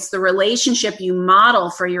know, it's the relationship you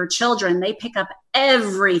model for your children. They pick up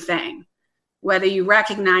everything, whether you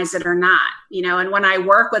recognize it or not. You know, and when I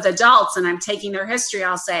work with adults and I'm taking their history,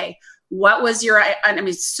 I'll say, what was your, I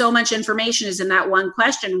mean, so much information is in that one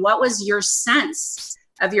question. What was your sense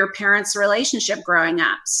of your parents' relationship growing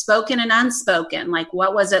up, spoken and unspoken? Like,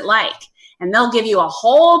 what was it like? And they'll give you a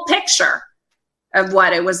whole picture of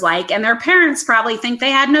what it was like. And their parents probably think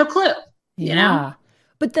they had no clue, you know?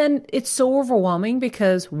 But then it's so overwhelming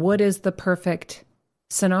because what is the perfect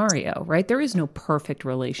scenario, right? There is no perfect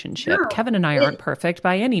relationship. No, Kevin and I aren't perfect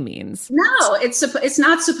by any means. No, it's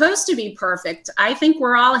not supposed to be perfect. I think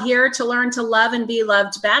we're all here to learn to love and be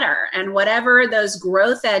loved better. And whatever those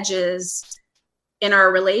growth edges in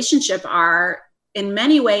our relationship are, in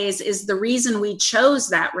many ways, is the reason we chose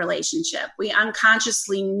that relationship. We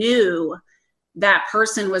unconsciously knew that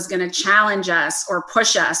person was going to challenge us or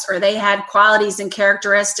push us, or they had qualities and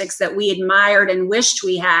characteristics that we admired and wished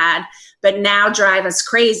we had, but now drive us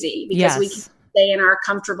crazy because we can stay in our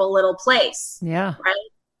comfortable little place. Yeah. Right.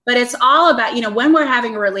 But it's all about, you know, when we're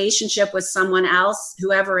having a relationship with someone else,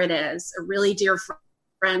 whoever it is, a really dear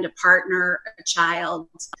friend, a partner, a child,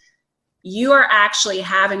 you are actually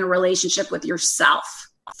having a relationship with yourself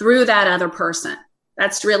through that other person.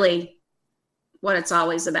 That's really what it's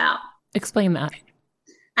always about. Explain that.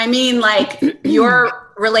 I mean, like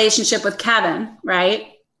your relationship with Kevin, right?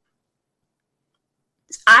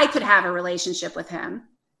 I could have a relationship with him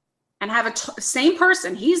and have same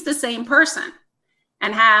person. He's the same person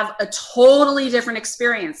and have a totally different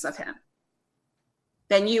experience of him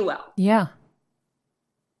than you will. Yeah.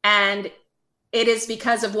 And it is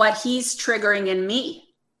because of what he's triggering in me.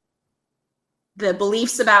 The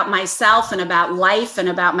beliefs about myself and about life and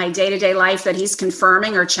about my day-to-day life that he's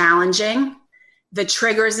confirming or challenging, the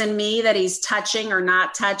triggers in me that he's touching or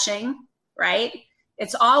not touching, right?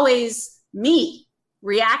 It's always me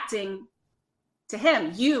reacting to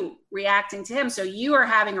him, you reacting to him. So you are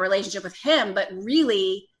having a relationship with him, but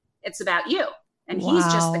really it's about you. And he's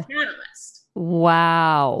just the catalyst.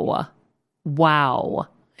 Wow.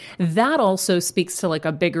 That also speaks to like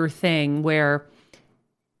a bigger thing where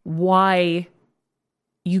why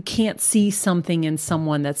you can't see something in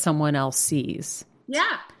someone that someone else sees.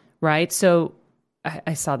 Yeah. Right. So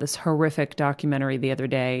I saw this horrific documentary the other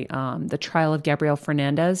day, The Trial of Gabriel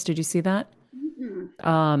Fernandez. Did you see that?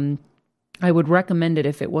 Mm-hmm. I would recommend it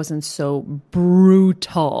if it wasn't so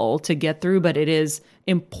brutal to get through, but it is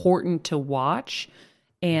important to watch.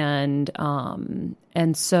 And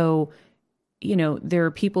so, you know, there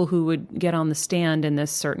are people who would get on the stand in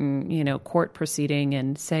this certain, you know, court proceeding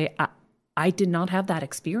and say, I did not have that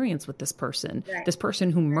experience with this person. Right. This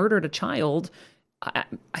person who murdered a child,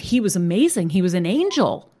 he was amazing. He was an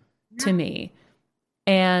angel to me.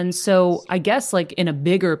 And so I guess like in a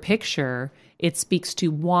bigger picture, it speaks to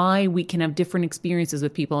why we can have different experiences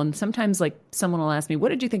with people. And sometimes like someone will ask me, what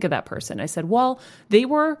did you think of that person? I said, well, they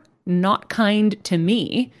were not kind to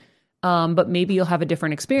me, but maybe you'll have a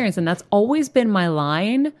different experience. And that's always been my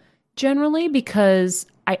line generally, because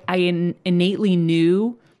I innately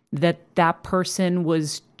knew that person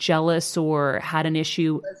was jealous or had an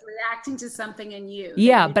issue. Was reacting to something in you.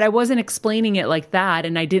 Yeah, but I wasn't explaining it like that,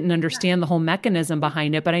 and I didn't understand the whole mechanism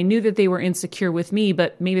behind it, but I knew that they were insecure with me,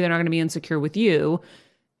 but maybe they're not going to be insecure with you.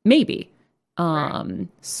 Maybe. Right.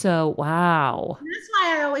 So, wow. And that's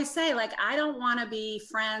why I always say, like, I don't want to be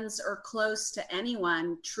friends or close to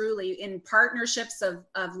anyone truly in partnerships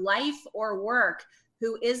of life or work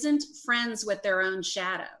who isn't friends with their own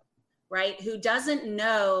shadow. Right? Who doesn't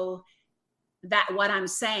know that what I'm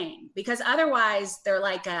saying, because otherwise they're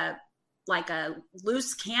like a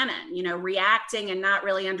loose cannon, you know, reacting and not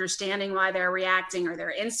really understanding why they're reacting, or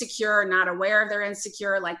they're insecure, not aware of their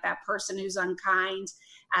insecure, like that person who's unkind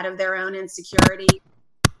out of their own insecurity,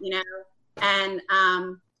 you know?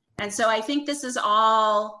 And so I think this is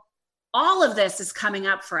all of this is coming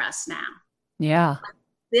up for us now. Yeah.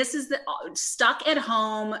 This is stuck at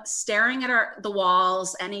home, staring at the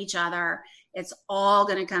walls and each other. It's all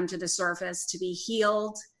going to come to the surface to be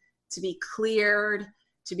healed, to be cleared,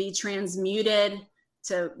 to be transmuted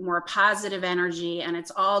to more positive energy. And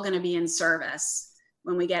it's all going to be in service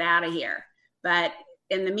when we get out of here. But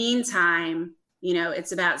in the meantime, you know,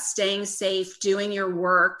 it's about staying safe, doing your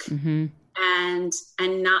work, mm-hmm.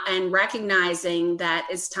 and recognizing that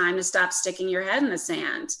it's time to stop sticking your head in the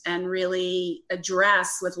sand and really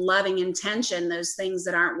address with loving intention those things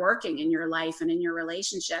that aren't working in your life and in your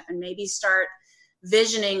relationship, and maybe start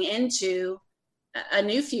visioning into a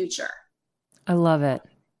new future. I love it.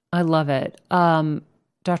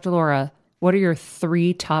 Dr. Laura, what are your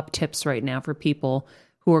 3 top tips right now for people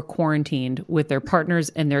who are quarantined with their partners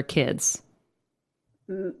and their kids?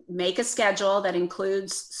 Make a schedule that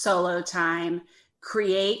includes solo time,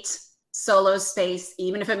 create solo space,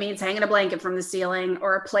 even if it means hanging a blanket from the ceiling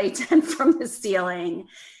or a play tent from the ceiling,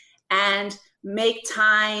 and make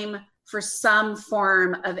time for some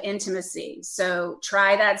form of intimacy. So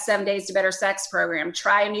try that 7 Days to Better Sex program,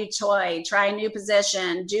 try a new toy, try a new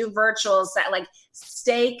position, do virtual set, like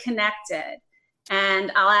stay connected.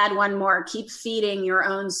 And I'll add one more, keep feeding your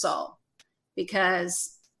own soul,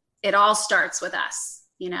 because it all starts with us,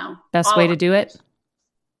 you know. Best way to do it?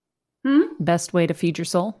 Best way to feed your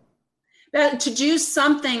soul? To do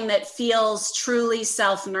something that feels truly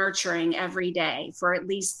self-nurturing every day for at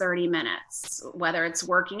least 30 minutes, whether it's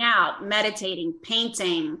working out, meditating,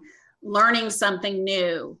 painting, learning something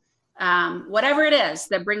new, whatever it is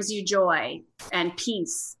that brings you joy and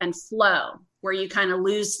peace and flow, where you kind of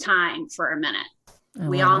lose time for a minute.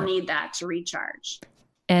 We all need that to recharge.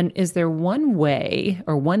 And is there one way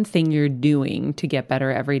or one thing you're doing to get better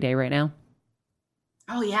every day right now?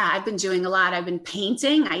 Oh, yeah. I've been doing a lot. I've been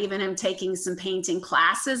painting. I even am taking some painting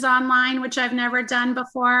classes online, which I've never done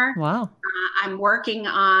before. Wow. I'm working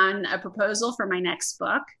on a proposal for my next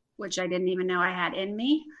book, which I didn't even know I had in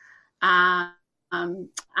me. I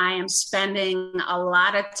am spending a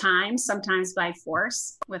lot of time, sometimes by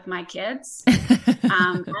force, with my kids,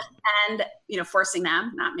 and, you know, forcing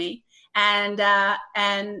them, not me, and,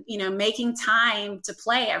 you know, making time to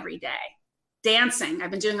play every day. Dancing.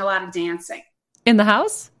 I've been doing a lot of dancing. In the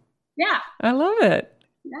house? Yeah. I love it.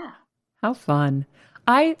 Yeah. How fun.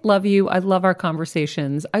 I love you. I love our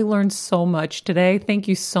conversations. I learned so much today. Thank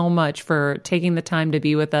you so much for taking the time to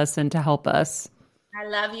be with us and to help us. I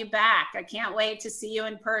love you back. I can't wait to see you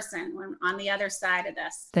in person on the other side of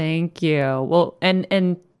this. Thank you. Well,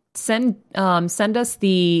 and send us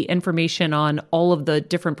the information on all of the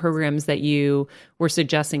different programs that you were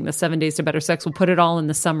suggesting, the 7 Days to Better Sex. We'll put it all in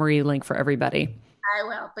the summary link for everybody. I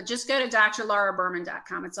will, but just go to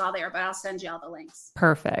drlauraberman.com. It's all there, but I'll send you all the links.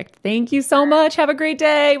 Perfect. Thank you so much. Have a great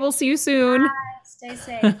day. We'll see you soon. Bye. Stay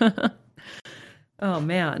safe. Oh,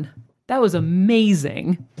 man. That was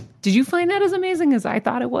amazing. Did you find that as amazing as I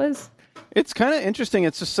thought it was? It's kind of interesting.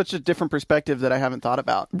 It's just such a different perspective that I haven't thought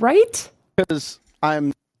about. Right? Because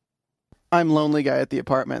I'm lonely guy at the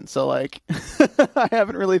apartment. So like I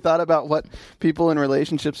haven't really thought about what people in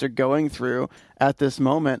relationships are going through at this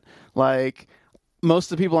moment. Like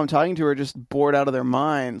most of the people I'm talking to are just bored out of their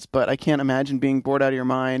minds, but I can't imagine being bored out of your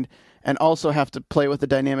mind and also have to play with the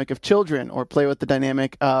dynamic of children or play with the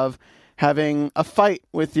dynamic of having a fight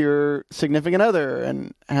with your significant other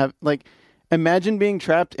and have like imagine being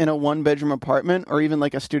trapped in a 1-bedroom apartment or even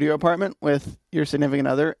like a studio apartment with your significant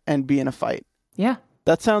other and be in a fight. Yeah.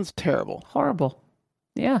 That sounds terrible. Horrible.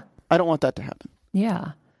 Yeah. I don't want that to happen.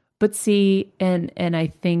 Yeah. But see, and I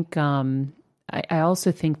think, I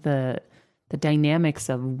also think the dynamics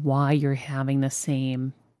of why you're having the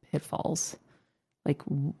same pitfalls. Like,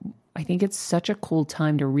 I think it's such a cool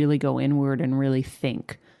time to really go inward and really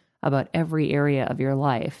think about every area of your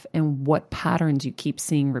life and what patterns you keep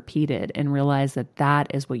seeing repeated and realize that that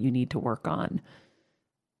is what you need to work on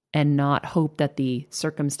and not hope that the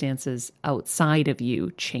circumstances outside of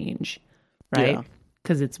you change, right?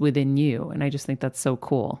 Because it's within you. And I just think that's so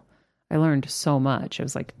cool. I learned so much. I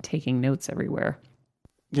was like taking notes everywhere.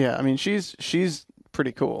 Yeah, I mean, she's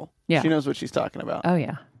pretty cool. Yeah. She knows what she's talking about. Oh,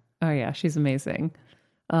 yeah. Oh, yeah. She's amazing.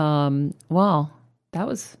 Well, that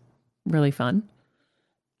was really fun.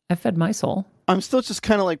 I fed my soul. I'm still just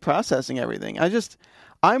kind of like processing everything.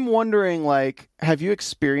 I'm wondering, like, have you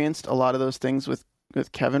experienced a lot of those things with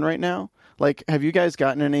Kevin right now? Like, have you guys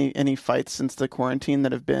gotten any fights since the quarantine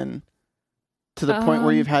that have been to the point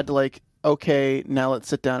where you've had to like, okay, now let's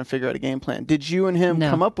sit down and figure out a game plan? Did you and him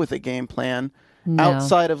come up with a game plan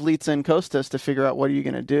outside of Litsa and Kostas to figure out what are you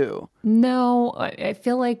going to do? No, I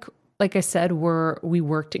feel like I said, we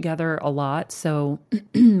work together a lot. So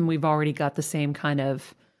we've already got the same kind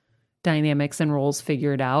of dynamics and roles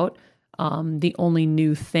figured out. The only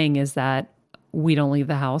new thing is that we don't leave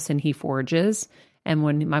the house and he forages. And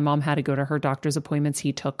when my mom had to go to her doctor's appointments,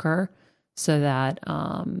 he took her so that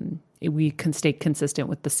we can stay consistent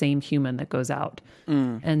with the same human that goes out.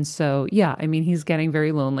 And so, yeah, I mean, he's getting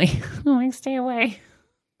very lonely. I'm like, stay away.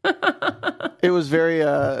 It was very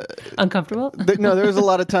uncomfortable. No, there was a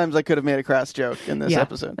lot of times I could have made a crass joke in this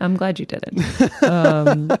episode. I'm glad you didn't.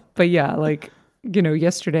 But yeah, like, you know,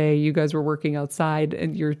 yesterday you guys were working outside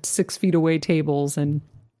and you're 6 feet away tables. And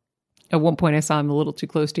at one point I saw him a little too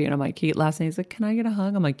close to you. And I'm like, last night he's like, can I get a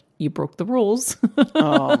hug? I'm like, you broke the rules.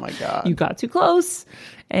 Oh my God. You got too close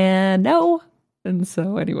and no. And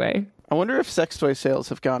so anyway. I wonder if sex toy sales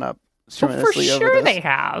have gone up tremendously they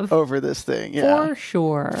have. over this thing. Yeah. For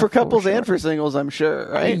sure. For couples and for singles, I'm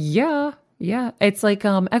sure, right? Yeah. It's like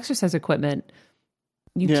exercise equipment.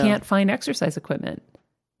 You can't find exercise equipment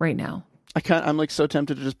right now. I'm like so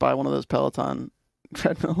tempted to just buy one of those Peloton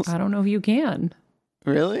treadmills. I don't know if you can.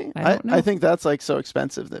 Really? I don't know. I think that's like so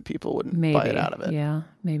expensive that people wouldn't buy it out of it. Yeah,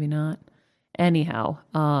 maybe not. Anyhow,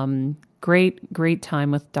 great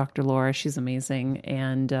time with Dr. Laura. She's amazing.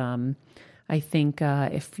 And I think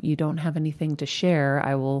if you don't have anything to share,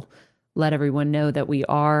 I will let everyone know that we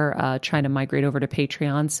are trying to migrate over to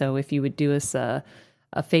Patreon. So if you would do us a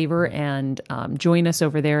favor and join us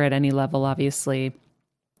over there at any level, obviously,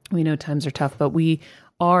 we know times are tough, but we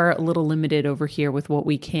are a little limited over here with what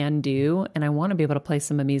we can do. And I want to be able to play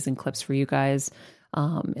some amazing clips for you guys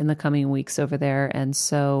in the coming weeks over there. And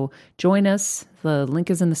so join us. The link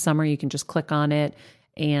is in the summary. You can just click on it.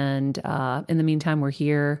 And in the meantime, we're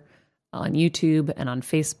here on YouTube and on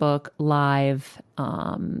Facebook Live.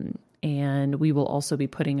 And we will also be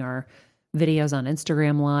putting our videos on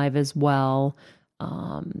Instagram Live as well.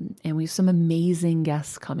 And we have some amazing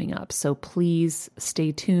guests coming up. So please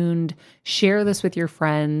stay tuned. Share this with your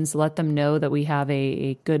friends. Let them know that we have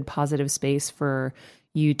a good, positive space for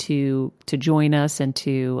you to join us and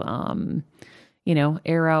to,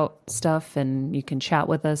 air out stuff. And you can chat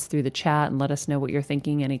with us through the chat and let us know what you're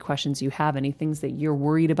thinking, any questions you have, any things that you're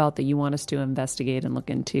worried about that you want us to investigate and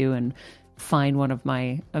look into and find one of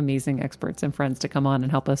my amazing experts and friends to come on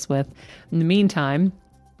and help us with. In the meantime,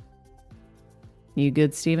 you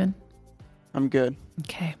good, Stephen? I'm good.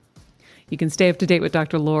 Okay. You can stay up to date with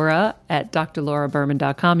Dr. Laura at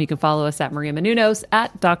drlauraberman.com. You can follow us at Maria Menounos,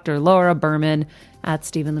 at Dr. Laura Berman, at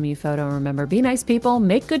Stephen Lemieux Photo. Remember, be nice people,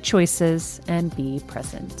 make good choices, and be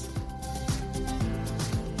present.